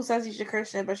girl who says she's a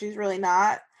Christian, but she's really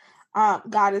not.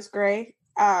 God is Great.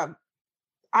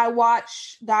 I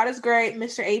watch God is Great,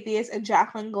 Mr. Atheist, and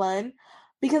Jacqueline Glenn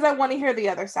because I want to hear the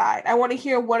other side. I want to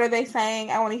hear what are they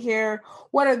saying. I want to hear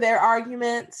what are their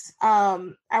arguments.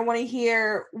 I want to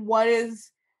hear what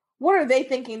are they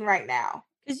thinking right now.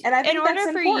 And I think in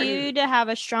order for you to have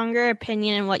a stronger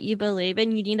opinion in what you believe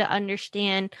in, you need to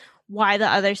understand why the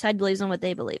other side believes in what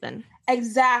they believe in.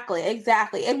 Exactly.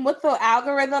 And with the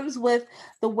algorithms, with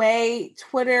the way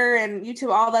Twitter and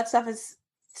YouTube, all that stuff is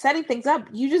setting things up,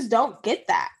 you just don't get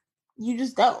that. You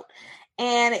just don't.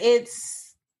 And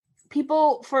it's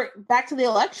people, for back to the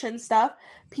election stuff,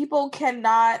 people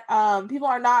cannot, people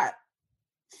are not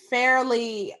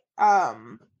fairly, how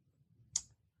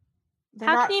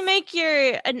can you make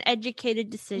an educated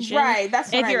decision? Right,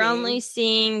 that's what if you're only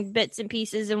seeing bits and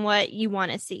pieces and what you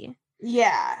want to see.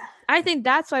 Yeah. I think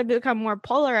that's why it become more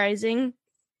polarizing.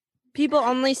 People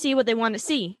only see what they want to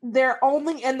see. They're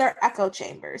only in their echo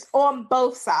chambers on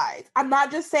both sides. I'm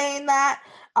not just saying that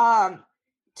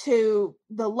to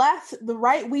the left, the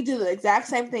right, we do the exact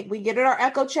same thing. We get in our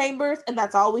echo chambers and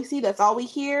that's all we see, that's all we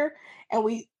hear, and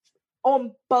we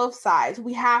on both sides.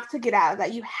 We have to get out of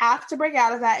that. You have to break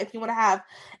out of that if you want to have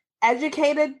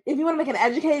if you want to make an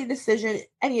educated decision,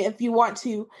 and if you want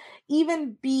to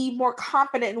even be more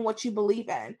confident in what you believe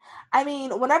in. I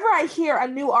mean, whenever I hear a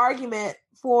new argument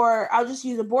I'll just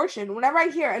use abortion. Whenever I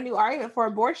hear a new argument for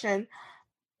abortion,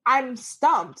 I'm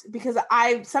stumped because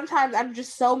sometimes I'm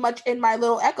just so much in my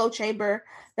little echo chamber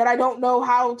that I don't know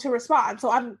how to respond.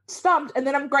 So I'm stumped, and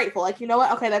then I'm grateful. Like, you know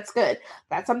what? Okay, that's good.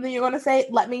 That's something you're going to say.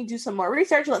 Let me do some more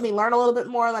research. Let me learn a little bit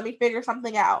more. Let me figure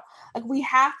something out. Like, we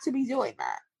have to be doing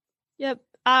that. Yep.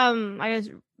 I was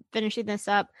finishing this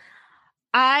up.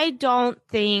 I don't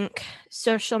think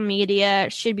social media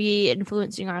should be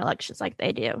influencing our elections like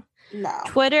they do. No.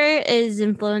 Twitter is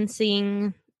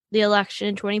influencing the election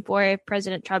in 2024 if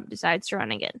President Trump decides to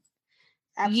run again.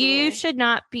 Absolutely. You should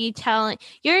not be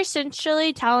you're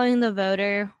essentially telling the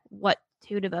voter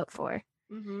who to vote for.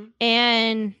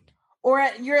 Mm-hmm. Or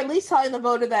you're at least telling the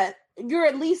voter that you're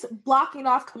at least blocking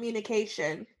off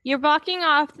communication. You're blocking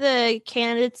off the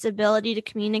candidate's ability to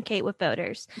communicate with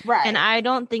voters. Right. And I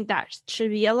don't think that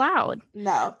should be allowed.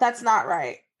 No, that's not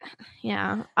right.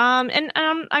 Yeah.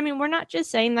 I mean, we're not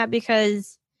just saying that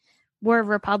because we're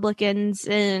Republicans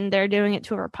and they're doing it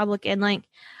to a Republican. Like,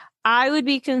 I would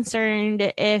be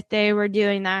concerned if they were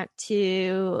doing that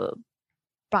to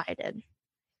Biden.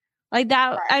 Like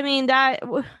that. Right. I mean,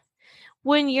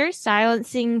 when you're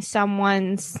silencing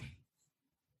someone's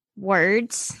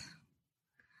words,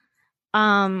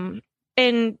 and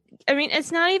I mean,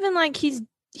 it's not even like he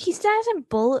doesn't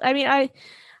bully. I mean, I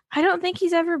don't think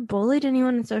he's ever bullied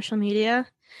anyone on social media.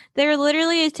 They're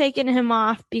literally taking him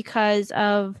off because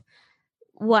of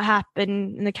what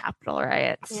happened in the Capitol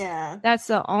riots. Yeah. That's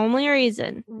the only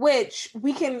reason. Which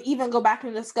we can even go back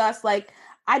and discuss, like,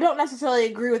 I don't necessarily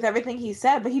agree with everything he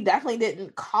said, but he definitely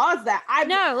didn't cause that. I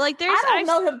don't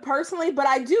know him personally, but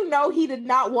I do know he did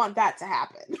not want that to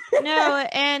happen. No,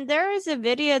 and there is a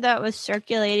video that was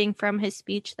circulating from his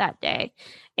speech that day,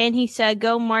 and he said,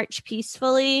 "Go march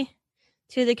peacefully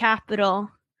to the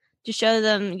Capitol to show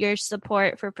them your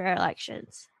support for fair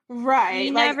elections." Right.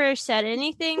 He never said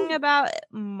anything about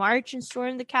march and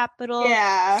storm the Capitol.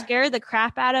 Yeah. Scare the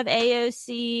crap out of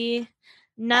AOC.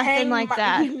 Nothing like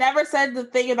that. He never said the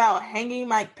thing about hanging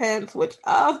Mike Pence, which,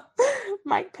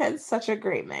 Mike Pence, such a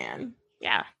great man.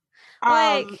 Yeah.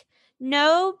 Like,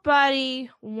 nobody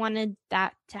wanted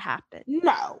that to happen.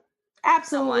 No,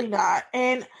 absolutely not.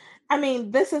 And, I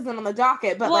mean, this isn't on the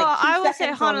docket, but, like, I will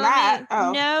say,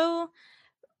 no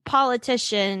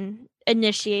politician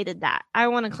initiated that. I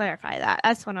want to clarify that.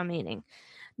 That's what I'm meaning.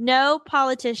 No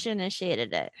politician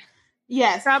initiated it.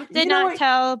 Yes. Trump did not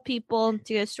tell people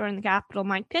to go storm the Capitol.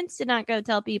 Mike Pence did not go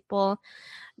tell people.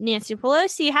 Nancy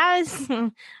Pelosi has.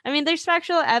 I mean, there's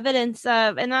factual evidence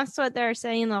of, and that's what they're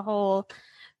saying the whole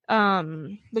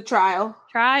the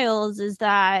trials is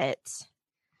that,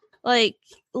 like,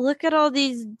 look at all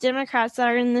these Democrats that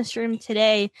are in this room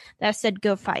today that said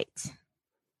go fight.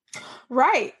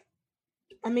 Right.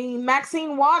 I mean,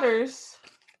 Maxine Waters,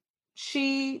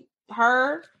 AOC.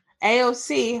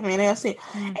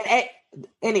 And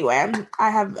anyway, I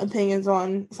have opinions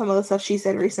on some of the stuff she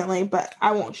said recently, but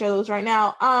I won't share those right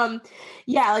now.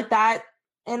 Yeah, like that.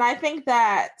 And I think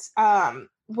that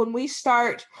when we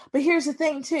start, but here's the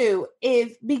thing too,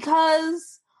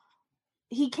 because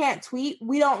he can't tweet,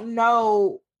 we don't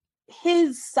know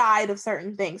his side of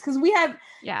certain things. Because we have,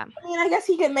 I mean, I guess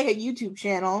he could make a YouTube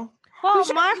channel. Well,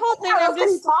 my whole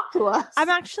thing, talk to us. I'm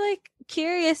actually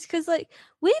curious because, like,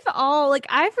 we've all, like,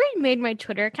 I've remade my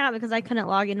Twitter account because I couldn't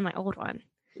log into my old one.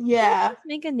 Yeah.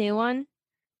 Make a new one.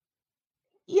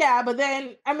 Yeah, but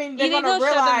then, I mean, they're going to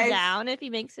realize shut him down if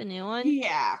he makes a new one.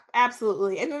 Yeah,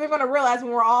 absolutely. And then they're going to realize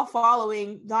when we're all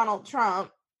following Donald Trump.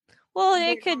 Well,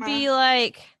 it could be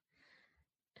like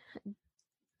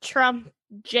Trump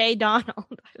J. Donald. I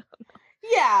don't know.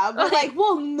 Yeah, but like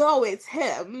we'll know it's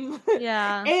him.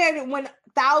 Yeah. And when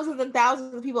thousands and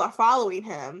thousands of people are following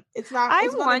him, it's not. I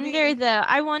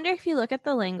wonder if you look at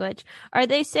the language, are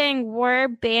they saying we're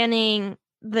banning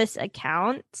this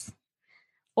account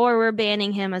or we're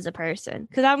banning him as a person?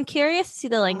 Because I'm curious to see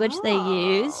the language they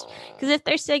used. Because if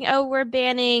they're saying, "Oh, we're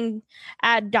banning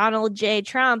at Donald J.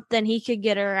 Trump," then he could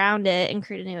get around it and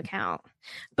create a new account.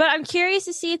 But I'm curious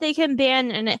to see if they can ban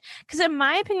it. Because in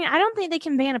my opinion, I don't think they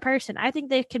can ban a person. I think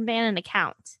they can ban an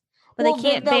account. But they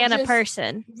can't ban a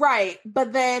person. Right.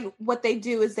 But then what they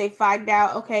do is they find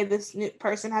out, okay, this new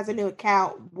person has a new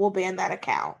account. We'll ban that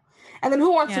account. And then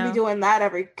who wants to be doing that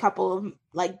every couple of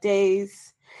like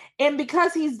days? And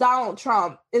because he's Donald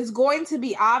Trump, it's going to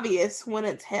be obvious when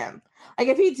it's him. Like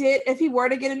if he were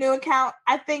to get a new account,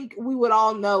 I think we would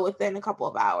all know within a couple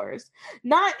of hours.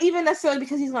 Not even necessarily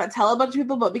because he's going to tell a bunch of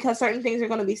people, but because certain things are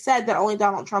going to be said that only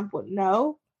Donald Trump would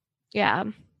know. Yeah.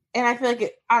 And I feel like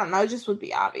it just would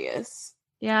be obvious.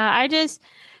 Yeah,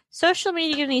 social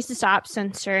media needs to stop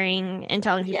censoring and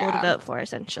telling people to vote for,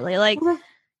 essentially. Like,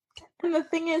 and the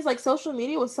thing is, like, social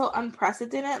media was so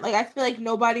unprecedented. Like, I feel like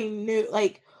nobody knew,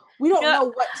 like, we don't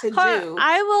know what to do.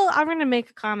 I'm going to make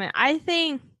a comment. I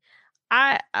think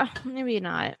maybe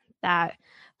not that,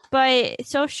 but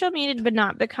social media did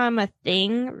not become a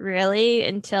thing really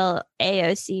until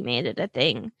AOC made it a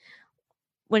thing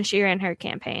when she ran her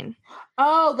campaign.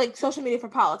 Oh, like social media for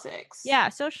politics. Yeah,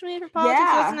 social media for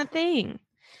politics wasn't a thing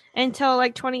until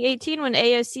like 2018 when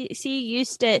AOC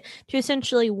used it to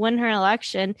essentially win her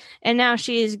election, and now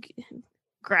she's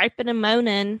griping and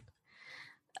moaning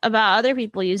about other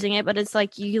people using it, but it's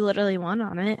like you literally won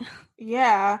on it.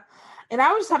 Yeah. And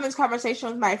I was just having this conversation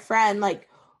with my friend, like,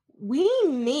 we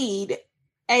need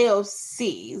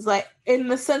AOCs, like, in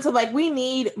the sense of, like, we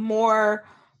need more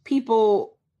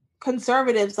people,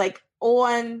 conservatives, like,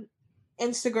 on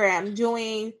Instagram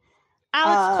doing...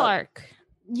 Alex Clark.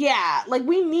 Yeah, like,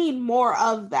 we need more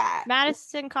of that.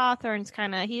 Madison Cawthorn's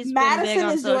kind of... Madison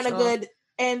is doing a good...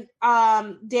 And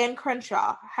Dan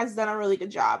Crenshaw has done a really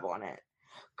good job on it.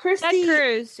 Ted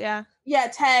Cruz, yeah.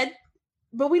 Yeah, Ted...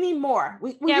 But we need more.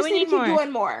 We just need to keep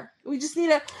doing more. We just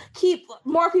need to keep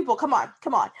more people. Come on.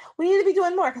 We need to be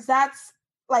doing more because that's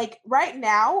like right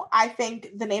now, I think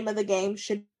the name of the game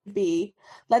should be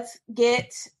let's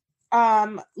get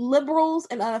liberals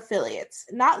and unaffiliates.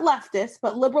 Not leftists,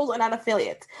 but liberals and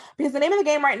unaffiliates. Because the name of the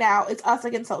game right now is us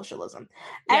against socialism.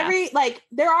 Yeah.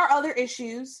 There are other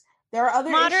issues There are other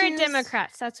moderate issues.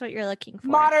 Democrats. That's what you're looking for.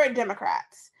 Moderate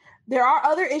Democrats. There are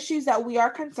other issues that we are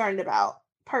concerned about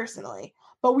personally,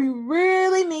 but we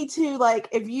really need to, like,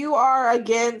 if you are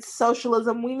against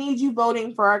socialism, we need you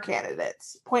voting for our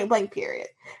candidates, point blank, period,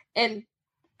 in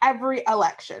every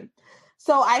election.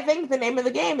 So I think the name of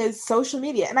the game is social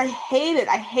media, and I hate it.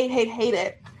 I hate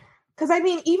it. Because, I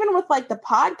mean, even with, like, the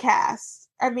podcast,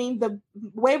 I mean, the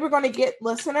way we're going to get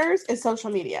listeners is social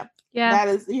media. Yeah. That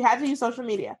is, you have to use social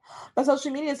media. But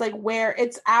social media is, like, where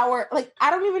it's our, like,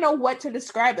 I don't even know what to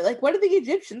describe it. Like, what did the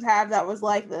Egyptians have that was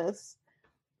like this?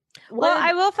 Well,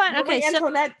 I will find, what okay, did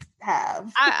Antoinette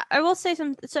have? I will say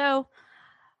something. So,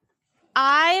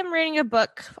 I am reading a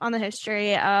book on the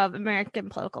history of American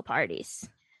political parties.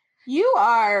 You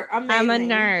are amazing. I'm a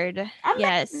nerd. Amazing.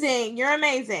 Yes. You're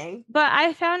amazing. But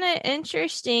I found it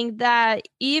interesting that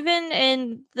even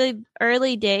in the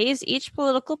early days, each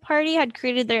political party had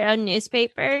created their own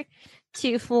newspaper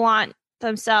to flaunt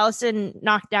themselves and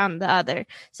knock down the other.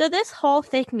 So this whole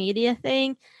fake media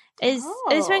thing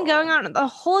it's been going on the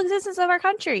whole existence of our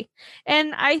country.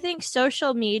 And I think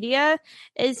social media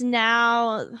is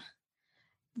now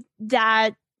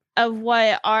that of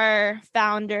what our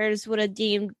founders would have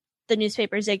deemed the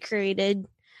newspapers they created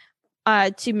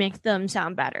to make them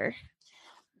sound better.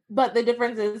 But the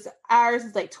difference is ours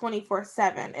is like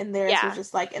 24/7 and theirs is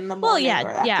just like in the morning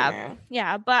or afternoon.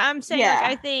 Yeah. But I'm saying like,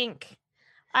 I think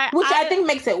I think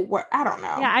makes it worse. I don't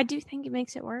know. Yeah, I do think it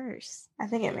makes it worse. I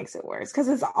think it makes it worse because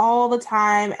it's all the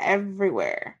time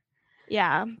everywhere.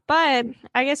 Yeah, but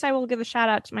I guess I will give a shout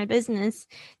out to my business,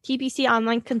 TPC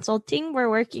Online Consulting. We're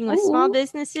working with small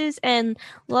businesses and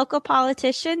local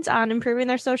politicians on improving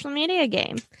their social media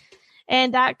game.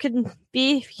 And that could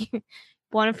be, if you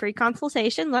want a free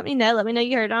consultation, let me know. Let me know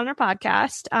you heard it on our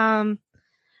podcast.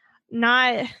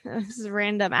 This is a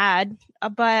random ad,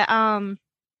 but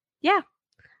yeah,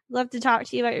 love to talk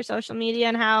to you about your social media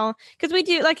and how, because we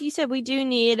do, like you said, we do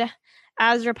need,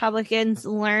 as Republicans,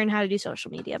 learn how to do social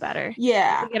media better.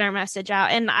 Yeah. To get our message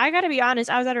out. And I got to be honest,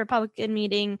 I was at a Republican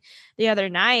meeting the other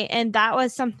night, and that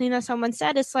was something that someone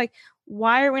said. It's like,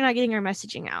 why are we not getting our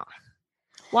messaging out?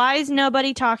 Why is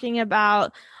nobody talking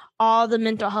about all the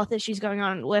mental health issues going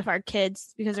on with our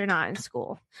kids because they're not in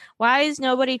school? Why is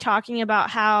nobody talking about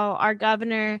how our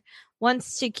governor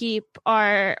wants to keep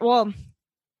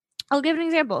I'll give an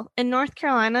example. In North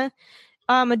Carolina,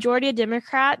 a majority of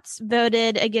Democrats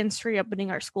voted against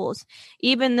reopening our schools,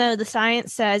 even though the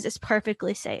science says it's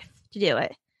perfectly safe to do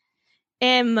it.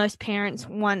 And most parents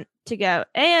want to go.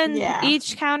 And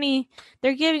each county,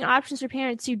 they're giving options for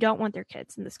parents who don't want their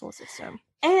kids in the school system.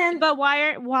 But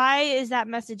why is that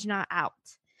message not out?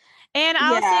 And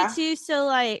I'll say too, so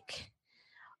like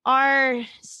our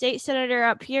state senator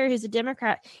up here, who's a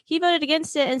Democrat, he voted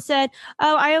against it and said,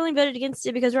 oh, I only voted against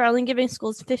it because we're only giving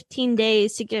schools 15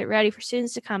 days to get ready for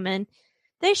students to come in.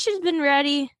 They should have been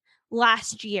ready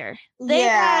last year. They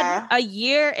had a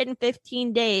year and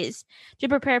 15 days to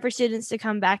prepare for students to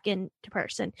come back into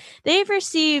person. They've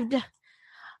received,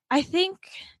 I think,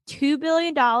 $2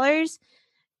 billion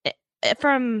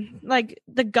from like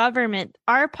the government.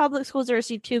 Our public schools have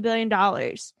received $2 billion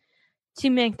to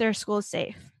make their schools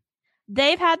safe.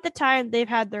 They've had the time, they've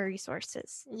had the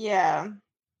resources. Yeah.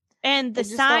 And the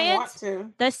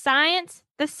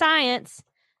science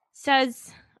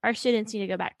says our students need to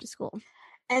go back to school.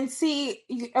 And see,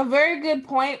 a very good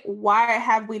point. Why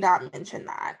have we not mentioned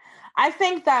that? I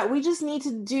think that we just need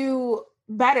to do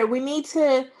better. We need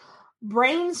to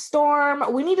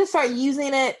brainstorm. We need to start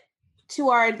using it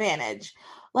to our advantage.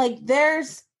 Like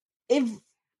if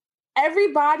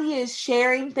everybody is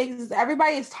sharing things,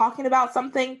 everybody is talking about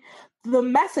something, the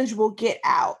message will get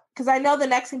out. Because I know the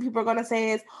next thing people are going to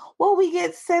say is, well, we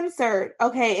get censored.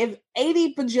 Okay, if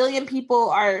 80 bajillion people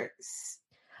are...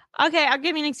 Okay, I'll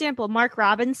give you an example. Mark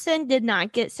Robinson did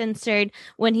not get censored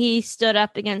when he stood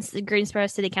up against the Greensboro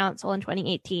City Council in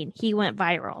 2018. He went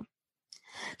viral.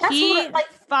 He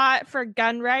fought for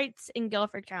gun rights in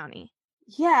Guilford County.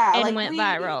 Yeah. And went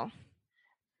viral.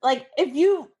 Like,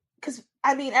 because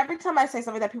I mean, every time I say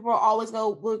something that people always go,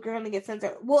 we're going to get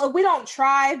censored. Well, if we don't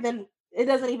try, then it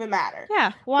doesn't even matter.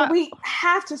 Yeah. Well, but we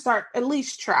have to start at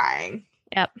least trying.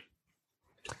 Yep.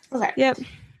 Okay. Yep.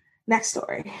 Next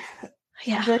story.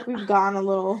 Yeah. I feel like we've gone a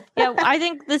little. Yeah, I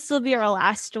think this will be our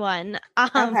last one.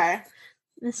 Okay.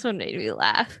 This one made me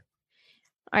laugh.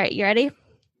 All right, you ready?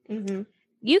 Mm-hmm.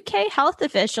 UK health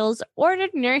officials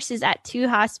ordered nurses at 2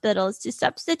 hospitals to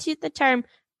substitute the term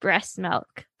breast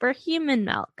milk for human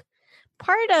milk.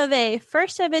 Part of a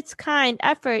first-of-its-kind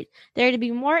effort there to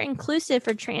be more inclusive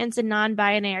for trans and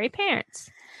non-binary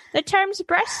parents. The terms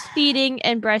breastfeeding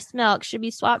and breast milk should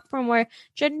be swapped for more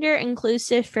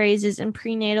gender-inclusive phrases in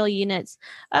prenatal units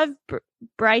of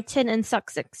Brighton and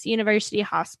Sussex University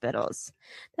hospitals.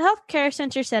 The Healthcare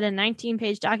Center said in a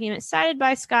 19-page document cited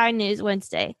by Sky News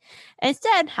Wednesday.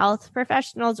 Instead, health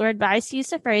professionals were advised to use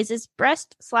the phrases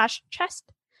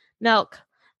breast/chest milk,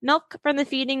 milk from the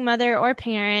feeding mother or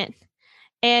parent,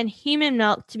 and human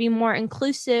milk to be more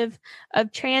inclusive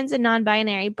of trans and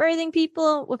non-binary birthing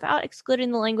people without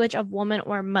excluding the language of woman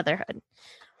or motherhood.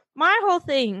 My whole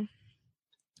thing,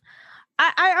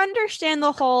 I understand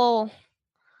the whole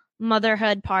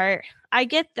motherhood part. I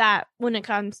get that when it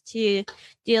comes to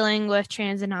dealing with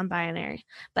trans and non-binary,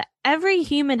 but every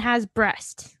human has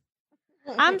breast.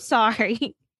 I'm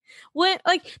sorry.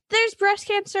 There's breast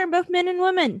cancer in both men and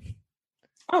women.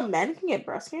 Oh, men can get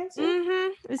breast cancer?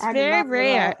 Mm-hmm. It's very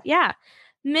rare. Yeah.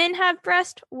 Men have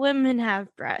breast, women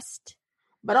have breast.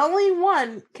 But only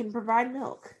one can provide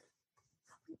milk.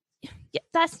 Yeah,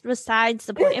 that's besides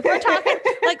the point. If we're talking,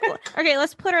 okay,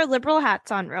 let's put our liberal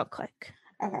hats on real quick.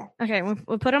 Okay,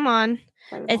 we'll put them on.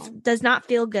 It does not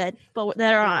feel good, but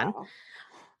they're on.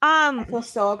 I feel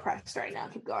so oppressed right now.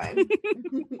 Keep going.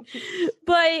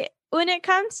 But when it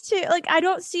comes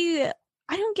to,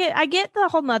 I get the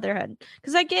whole motherhood,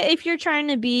 because I get if you're trying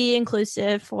to be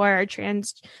inclusive for if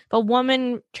a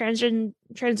woman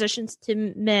transitions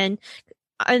to men,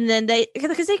 and then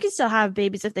because they can still have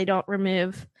babies if they don't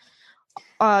remove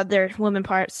their woman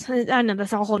parts. I know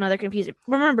that's a whole nother confusing.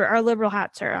 Remember, our liberal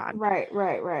hats are on.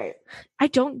 Right. I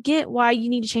don't get why you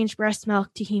need to change breast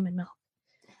milk to human milk.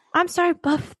 I'm sorry,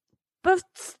 but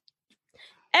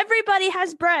everybody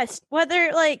has breast,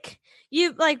 whether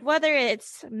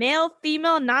it's male,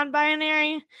 female,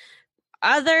 non-binary,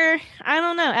 I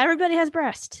don't know. Everybody has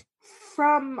breast.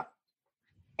 From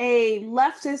a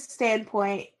leftist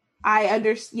standpoint, I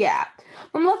understand. Yeah.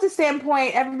 From a leftist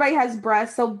standpoint, everybody has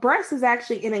breast. So breast is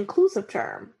actually an inclusive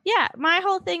term. Yeah. My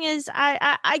whole thing is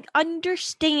I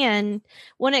understand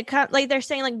when it comes, they're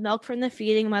saying milk from the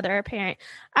feeding mother or parent.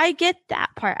 I get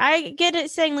that part. I get it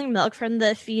saying milk from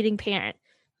the feeding parent.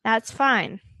 That's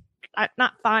fine.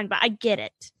 Not fine, but I get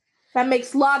it. That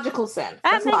makes logical sense.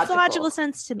 That makes logical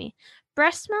sense to me.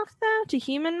 Breast milk, though, to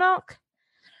human milk?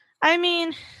 I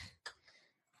mean,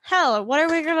 hell, what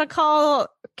are we going to call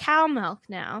cow milk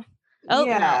now? Oat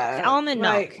milk, almond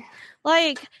milk.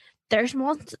 There's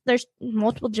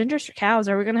multiple genders for cows.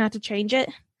 Are we going to have to change it?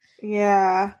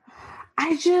 Yeah.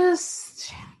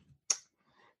 There's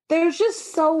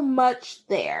just so much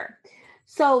there.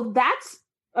 So that's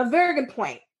a very good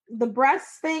point. The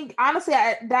breast thing, honestly,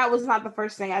 that was not the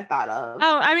first thing I thought of.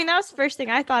 Oh, I mean, that was the first thing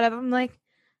I thought of. I'm like,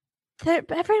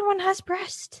 everyone has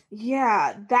breast.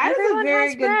 Yeah, that is a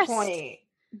very good point.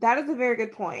 That is a very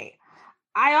good point.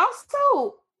 I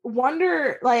also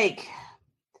wonder,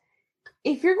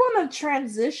 if you're going to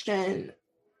transition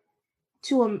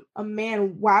to a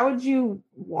man, why would you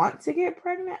want to get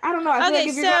pregnant? I don't know. I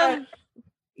listened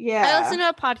to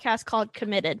a podcast called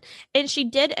Committed, and she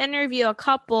did interview a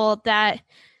couple that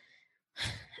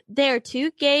they're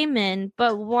two gay men,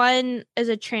 but one is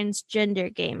a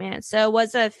transgender gay man. So it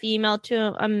was a female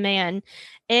to a man.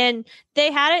 And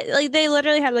they had it, they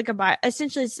literally had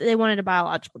essentially they wanted a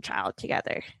biological child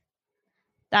together.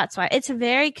 That's why it's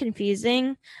very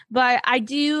confusing. But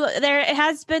there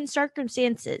has been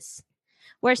circumstances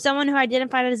where someone who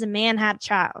identified as a man had a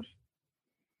child.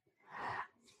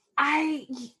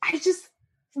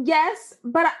 Yes,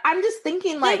 but I'm just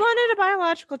thinking they wanted a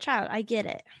biological child. I get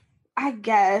it. I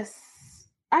guess.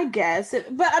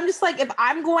 But I'm just if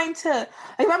I'm going to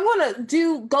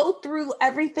go through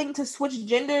everything to switch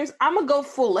genders, I'm gonna go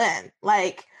full in.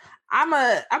 I'm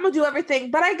gonna do everything.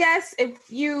 But I guess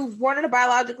if you wanted a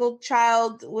biological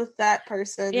child with that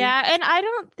person. Yeah, and I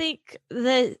don't think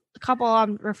the couple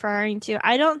I'm referring to,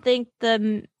 I don't think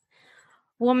the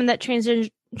woman that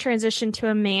transitioned to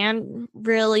a man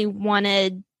really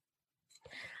wanted.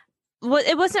 Well,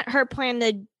 it wasn't her plan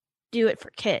to do it for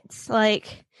kids.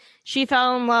 She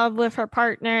fell in love with her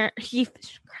partner. He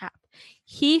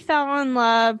fell in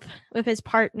love with his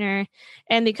partner,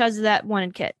 and because of that,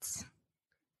 wanted kids.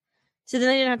 So then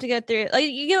they didn't have to go through.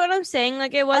 You get what I'm saying?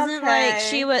 It wasn't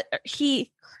she was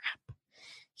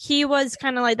he was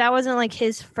kind of that wasn't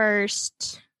his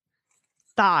first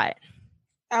thought.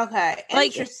 Okay,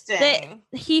 interesting.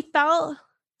 He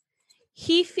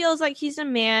feels like he's a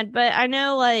man, but I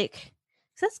know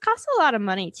this costs a lot of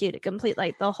money too to complete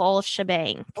the whole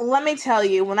shebang. Let me tell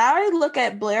you, when I look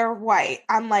at Blair White,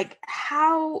 I'm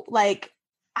how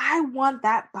I want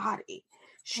that body.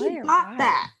 She bought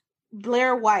that.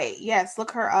 Blair White. Yes,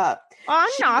 look her up. Well,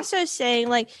 I'm also saying,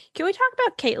 like, can we talk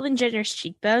about Caitlyn Jenner's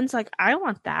cheekbones? Like, I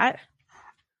want that.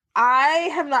 I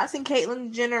have not seen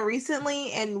Caitlyn Jenner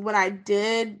recently, and when I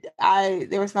did,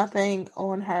 there was nothing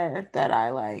on her that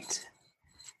I liked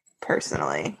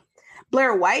personally.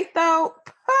 Blair White, though,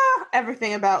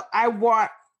 everything about, I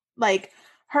want, like,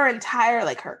 her entire,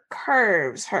 like, her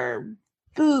curves, her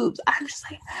boobs. I'm just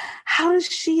like, how does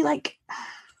she, like,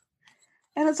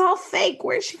 and it's all fake.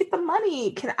 Where did she get the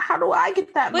money? How do I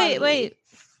get that money?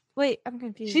 Wait, I'm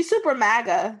confused. She's super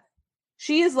MAGA.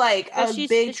 She is like a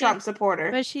big Trump supporter.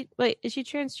 But is she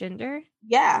transgender?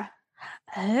 Yeah.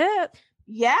 Oh.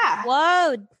 Yeah.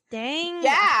 Whoa, dang.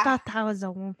 Yeah. I thought that was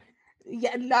a woman.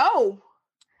 Yeah, no.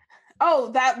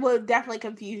 Oh, that would definitely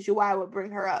confuse you why I would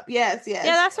bring her up. Yes. Yeah,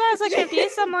 that's why I was like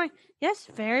confused. I'm like, yes,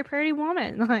 very pretty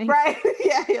woman. Like, right.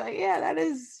 Yeah, you're like,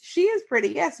 yeah, she is pretty.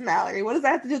 Yes, Mallory. What does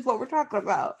that have to do with what we're talking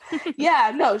about?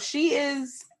 Yeah, no, she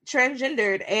is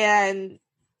transgendered and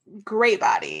great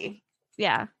body.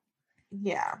 Yeah.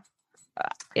 Yeah.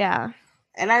 Yeah.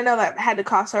 And I know that had to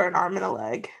cost her an arm and a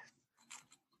leg.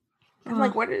 I'm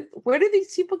like, where do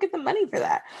these people get the money for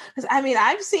that? Because I mean,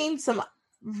 I've seen some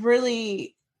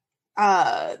really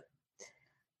like,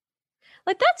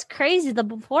 that's crazy. The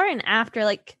before and after,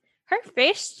 like, her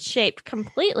face shape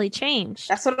completely changed.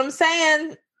 That's what I'm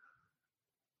saying.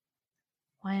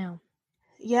 Wow.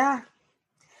 Yeah.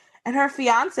 And her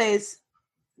fiance is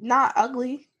not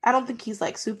ugly. I don't think he's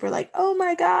like super like, oh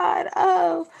my God,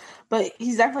 oh. But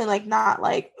he's definitely like not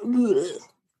like, ugh.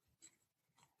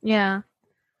 Yeah.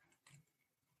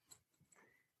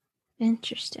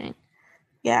 Interesting.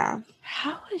 Yeah.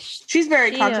 How is she's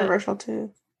very controversial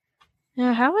too.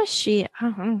 Yeah, how is she?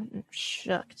 I'm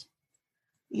shocked.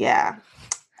 Yeah.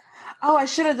 Oh, I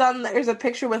should have done. There's a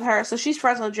picture with her. So she's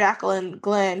friends with Jacqueline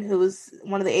Glenn, who was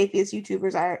one of the atheist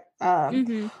YouTubers I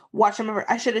watch.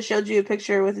 I should have showed you a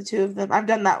picture with the two of them. I've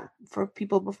done that for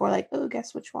people before. Like, oh,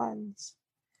 guess which ones?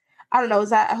 I don't know.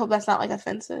 I hope that's not like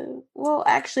offensive. Well,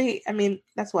 actually, I mean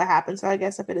that's what happened. So I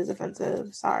guess if it is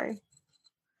offensive, sorry.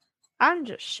 I'm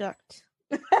just shocked.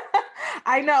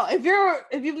 I know.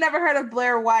 If you've never heard of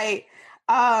Blair White,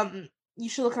 you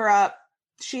should look her up.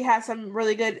 She has some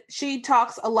really good. She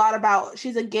talks a lot about.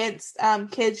 She's against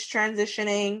kids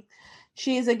transitioning.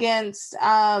 She's against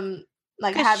having.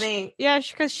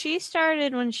 Because she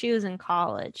started when she was in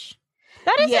college.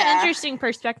 That is an interesting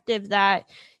perspective. That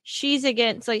she's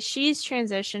against, like, she's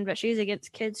transitioned, but she's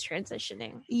against kids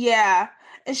transitioning. Yeah,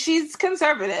 and she's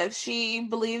conservative. She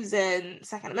believes in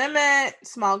Second Amendment,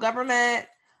 small government.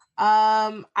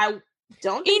 I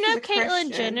don't. Think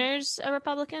Caitlyn Jenner's a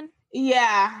Republican.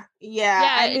 Yeah. He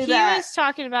was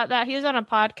talking about that. He was on a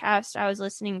podcast I was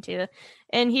listening to,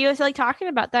 and he was like talking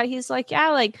about that. He's like,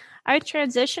 yeah, like I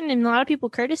transitioned, and a lot of people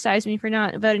criticize me for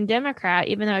not voting Democrat,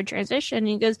 even though I transitioned. And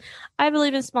he goes, I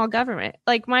believe in small government.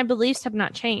 Like, my beliefs have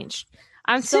not changed.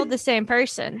 I'm still the same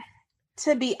person.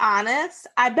 To be honest,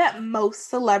 I bet most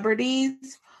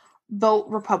celebrities vote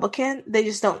Republican. They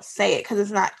just don't say it because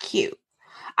it's not cute.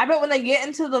 I bet when they get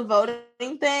into the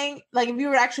voting thing, like if you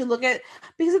would actually look at,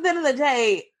 because at the end of the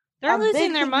day, they're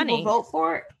losing their money. People vote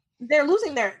for it. They're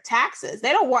losing their taxes.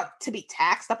 They don't want to be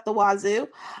taxed up the wazoo.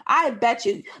 I bet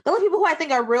you the only people who I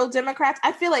think are real Democrats,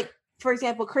 I feel like, for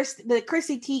example, the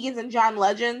Chrissy Teigens and John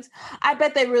Legends, I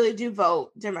bet they really do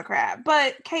vote Democrat.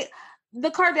 But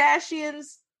the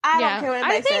Kardashians, I don't care what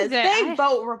anybody says. They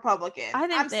vote Republican. I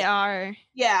think they are.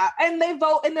 Yeah, and they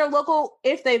vote in their local.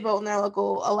 If they vote in their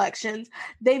local elections,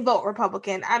 they vote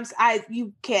Republican.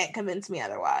 You can't convince me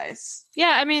otherwise.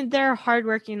 Yeah, I mean they're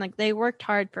hardworking. Like, they worked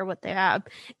hard for what they have,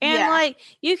 and like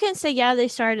you can say, yeah, they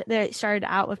started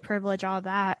out with privilege, all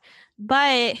that,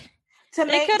 but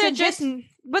they could have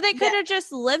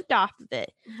just lived off of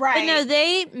it, right? But no,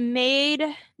 they made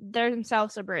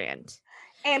themselves a brand,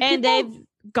 and they've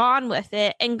gone with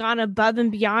it and gone above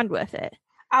and beyond with it.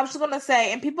 I was just gonna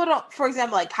say, and people don't, for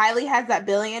example, like Kylie has that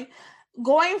billion.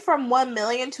 Going from 1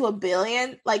 million to a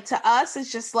billion, like to us,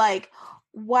 it's just like,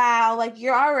 wow, like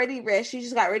you're already rich, you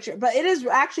just got richer. But it is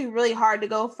actually really hard to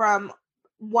go from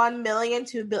 1 million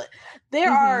to a billion.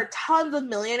 There are tons of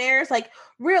millionaires. Like,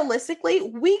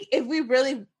 realistically, if we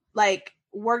really like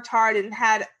worked hard and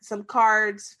had some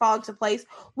cards fall into place,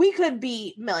 we could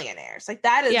be millionaires. Like,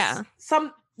 that is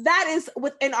that is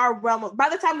within our realm. By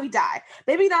the time we die,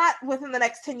 maybe not within the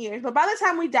next 10 years, but by the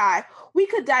time we die, we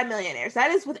could die millionaires.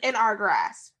 That is within our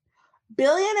grasp.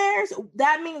 Billionaires,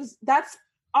 that means that's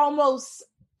almost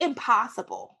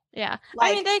impossible. Yeah.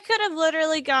 Like, I mean, they could have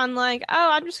literally gone like, oh,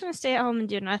 I'm just going to stay at home and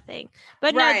do nothing.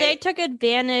 But no, they took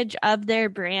advantage of their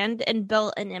brand and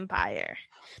built an empire.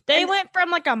 They went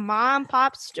from like a mom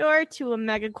pop store to a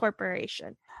mega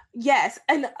corporation. Yes,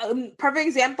 and perfect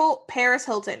example, Paris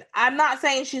Hilton. I'm not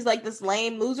saying she's like this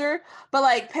lame loser, but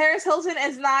like Paris Hilton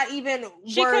is not even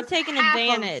She worth could take an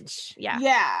advantage.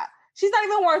 Yeah. She's not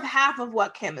even worth half of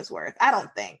what Kim is worth, I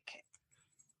don't think.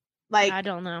 Like, I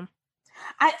don't know.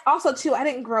 I also too, I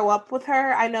didn't grow up with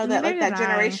her. I know that Neither like that did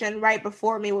generation right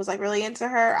before me was like really into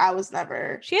her. I was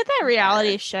never. She had that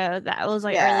reality show that was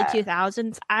like Yeah. early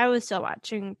 2000s. I was still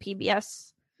watching PBS.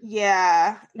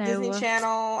 Yeah, No. Disney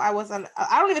Channel. I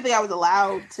don't even think I was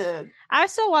allowed to. I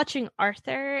was still watching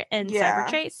Arthur and Yeah. Cyber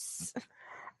Chase.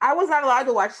 I was not allowed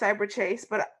to watch Cyber Chase,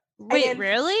 but Wait,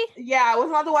 really? Yeah, I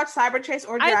wasn't allowed to watch Cyber Chase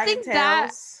or Dragon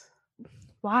Tales.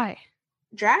 Why?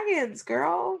 Dragons,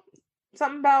 girl.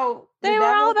 Something about they were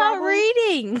all about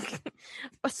reading.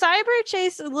 Cyber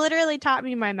Chase literally taught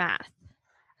me my math.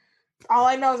 All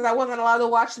I know is that I wasn't allowed to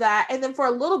watch that, and then for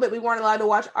a little bit we weren't allowed to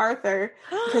watch Arthur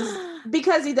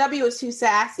because EW was too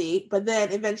sassy. But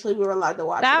then eventually we were allowed to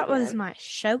watch. That was my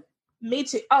show. Me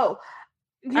too. Oh,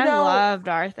 I loved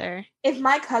Arthur. If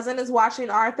my cousin is watching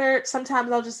Arthur,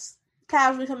 sometimes I'll just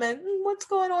casually come in. What's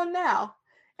going on now?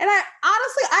 And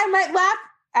I might laugh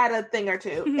at a thing or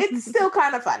two. It's still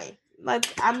kind of funny. Like,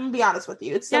 I'm gonna be honest with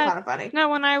you, it's still kind of funny. No,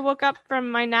 when I woke up from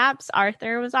my naps,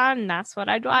 Arthur was on, and that's what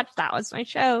I'd watch. That was my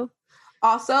show.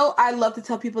 Also, I love to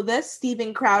tell people this.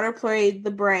 Steven Crowder played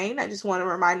the Brain. I just want to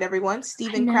remind everyone.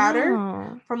 Steven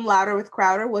Crowder from Louder with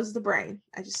Crowder was the Brain.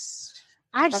 I just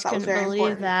couldn't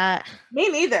believe that. Me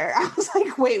neither. I was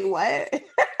like, wait, what?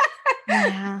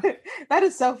 Yeah. That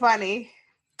is so funny.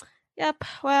 Yep.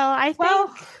 Well, I think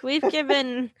we had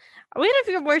a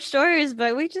few more stories,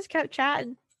 but we just kept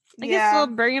chatting. I guess we'll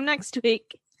bring them next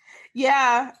week.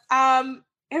 Yeah.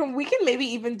 And we can maybe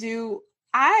even do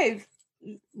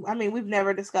we've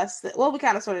never discussed it. Well, we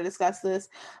kind of sort of discussed this,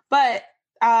 but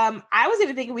I was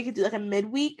even thinking we could do like a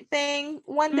midweek thing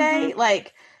one day.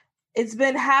 Like, it's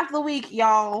been half the week,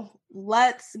 y'all.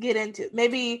 Let's get into it.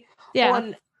 Maybe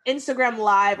on Instagram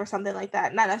Live or something like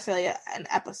that. Not necessarily an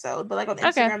episode, but like on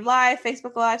Instagram Live,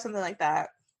 Facebook Live, something like that.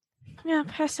 Yeah,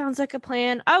 that sounds like a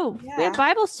plan. Oh, we have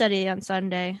Bible study on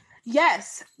Sunday.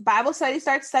 Yes, Bible study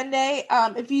starts Sunday.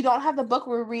 If you don't have the book,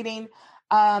 we're reading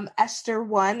Esther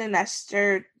 1 and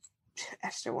Esther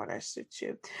 1, Esther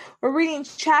 2. We're reading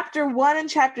chapter 1 and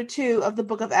chapter 2 of the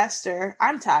book of Esther.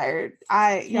 I'm tired.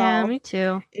 Yeah, me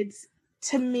too.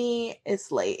 To me,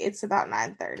 it's late. It's about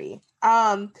 9:30.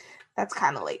 That's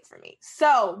kind of late for me.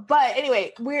 So, but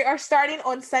anyway, we are starting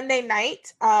on Sunday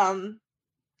night.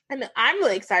 And I'm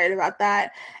really excited about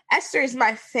that. Esther is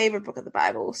my favorite book of the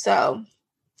Bible. So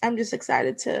I'm just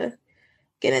excited to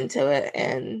get into it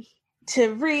and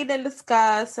to read and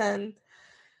discuss. And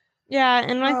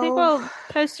and I think we'll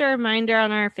post a reminder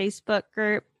on our Facebook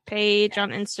group page on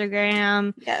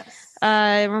Instagram. Yes.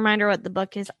 Reminder what the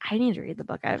book is. I need to read the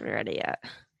book. I haven't read it yet.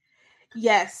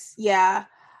 Yes. Yeah.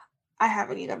 I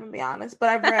haven't either, to be honest, but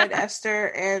I've read Esther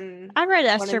and I've read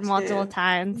Esther multiple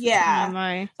times.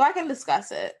 Yeah. So I can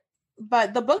discuss it.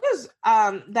 But the book is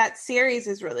that series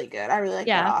is really good. I really like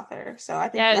the author. So I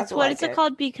think that's what is it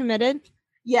called? Be Committed?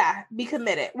 Yeah, Be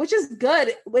Committed, which is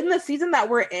good. In the season that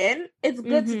we're in, it's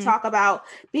good to talk about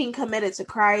being committed to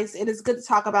Christ. It is good to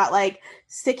talk about like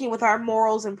sticking with our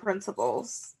morals and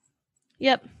principles.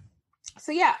 Yep.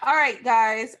 So yeah, all right,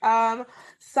 guys.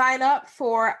 Sign up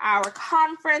for our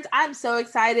conference. I'm so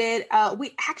excited.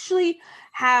 We actually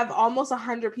have almost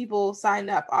 100 people signed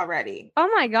up already.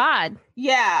 Oh my God.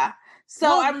 Yeah.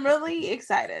 So I'm really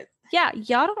excited. Yeah,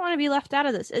 y'all don't want to be left out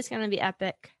of this. It's going to be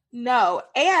epic. No.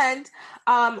 And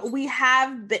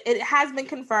it has been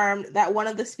confirmed that one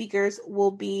of the speakers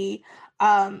will be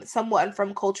someone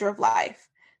from Culture of Life.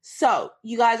 So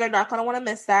you guys are not going to want to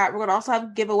miss that. We're going to also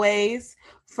have giveaways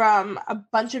from a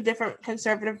bunch of different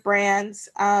conservative brands.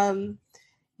 You're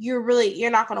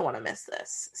not going to want to miss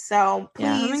this. So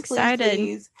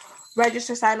please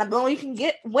register, sign up. The only way you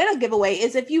can win a giveaway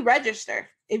is if you register.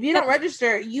 If you don't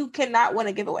register, you cannot win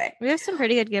a giveaway. We have some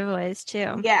pretty good giveaways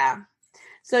too. Yeah.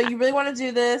 So you really want to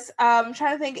do this. I'm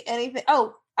trying to think anything.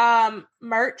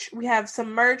 Merch. We have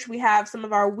some merch. We have some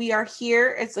of our We Are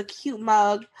Here. It's a cute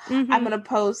mug. I'm going to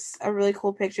post a really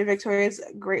cool picture. Victoria's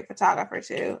a great photographer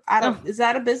too. Is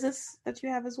that a business that you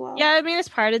have as well? Yeah, I mean, it's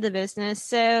part of the business.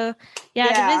 So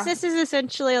the business is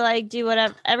essentially like do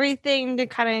everything to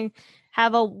kind of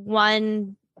have a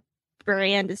one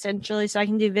brand essentially. So I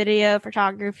can do video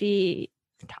photography,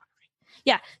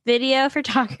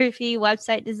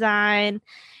 website design,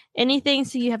 anything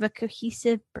so you have a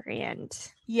cohesive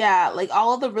brand. Yeah, like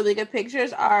all of the really good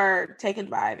pictures are taken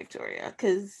by Victoria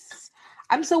because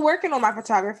I'm still working on my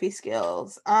photography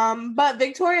skills. But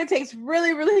Victoria takes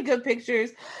really, really good pictures.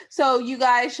 So you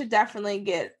guys should definitely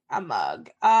get a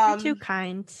mug. You're too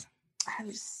kind.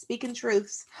 I'm just speaking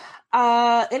truths.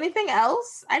 Anything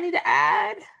else I need to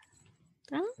add?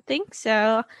 I don't think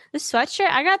so. The sweatshirt,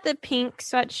 I got the pink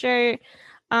sweatshirt.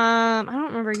 I don't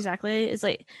remember exactly. It's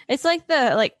like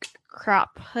the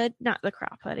crop hood, not the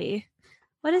crop hoodie.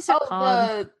 What is it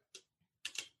called?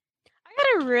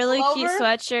 I got a really cute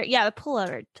sweatshirt. Yeah, the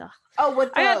pullover. Oh,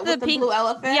 with the pink, blue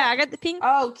elephant? Yeah, I got the pink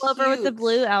pullover with the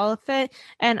blue elephant.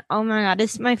 And oh my God,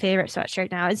 this is my favorite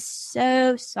sweatshirt now. It's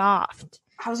so soft.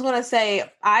 I was going to say,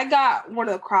 I got one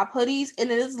of the crop hoodies, and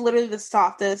it is literally the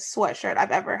softest sweatshirt I've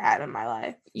ever had in my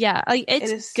life. Yeah,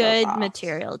 it's good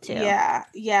material, too.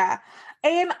 Yeah.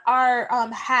 And our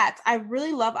hats, I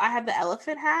really love. I have the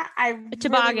elephant hat.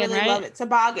 Toboggan, really right? love it.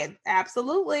 Toboggan,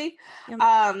 absolutely.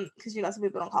 Because some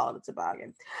people don't call it a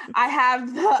toboggan. I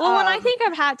have the. Well, when I think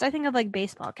of hats, I think of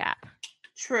baseball cap.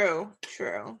 True.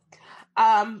 But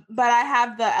I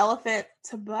have the elephant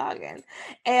toboggan,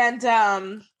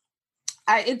 and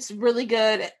it's really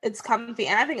good. It's comfy,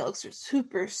 and I think it looks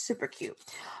super, super cute.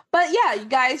 But yeah, you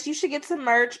guys, you should get some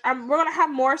merch. We're going to have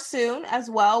more soon as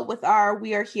well with our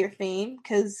We Are Here theme,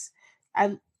 because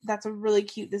that's a really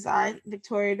cute design.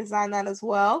 Victoria designed that as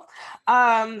well.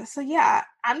 So yeah,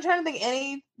 I'm trying to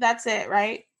think that's it,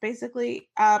 right? Basically.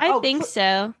 I think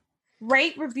so.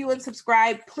 Rate, review, and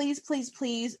subscribe. Please, please,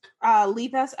 please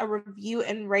leave us a review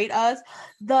and rate us.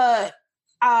 The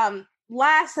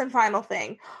last and final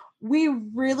thing. We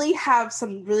really have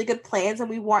some really good plans, and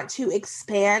we want to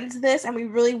expand this, and we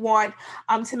really want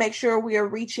to make sure we are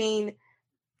reaching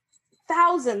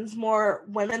thousands more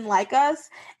women like us.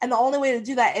 And the only way to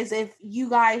do that is if you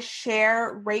guys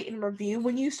share, rate, and review.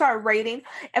 When you start rating,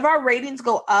 if our ratings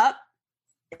go up,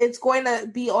 it's going to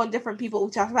be on different people.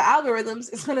 We talk about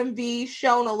algorithms. It's going to be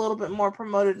shown a little bit more,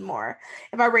 promoted more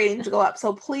if our ratings go up.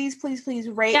 So please, please, please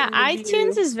rate. Yeah,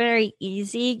 iTunes is very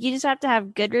easy. You just have to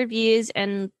have good reviews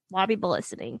and a lot of people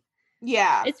listening.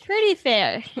 Yeah. It's pretty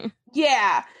fair.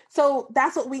 Yeah. So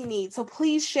that's what we need. So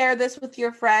please share this with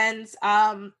your friends.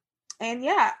 And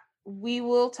yeah, we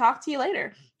will talk to you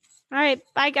later. All right.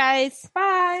 Bye, guys.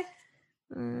 Bye.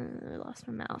 I lost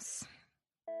my mouse.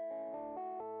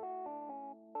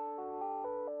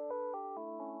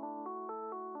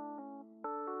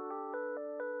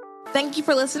 Thank you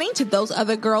for listening to Those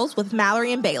Other Girls with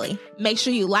Mallory and Bailey. Make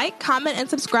sure you like, comment, and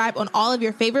subscribe on all of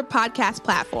your favorite podcast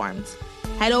platforms.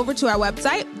 Head over to our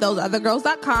website,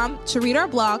 thoseothergirls.com, to read our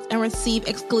blogs and receive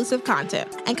exclusive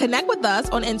content. And connect with us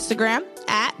on Instagram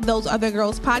at Those Other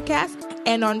Girls Podcast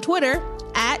and on Twitter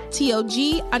at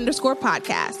TOG_podcast.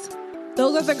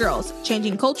 Those Other Girls,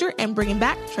 changing culture and bringing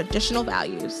back traditional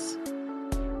values.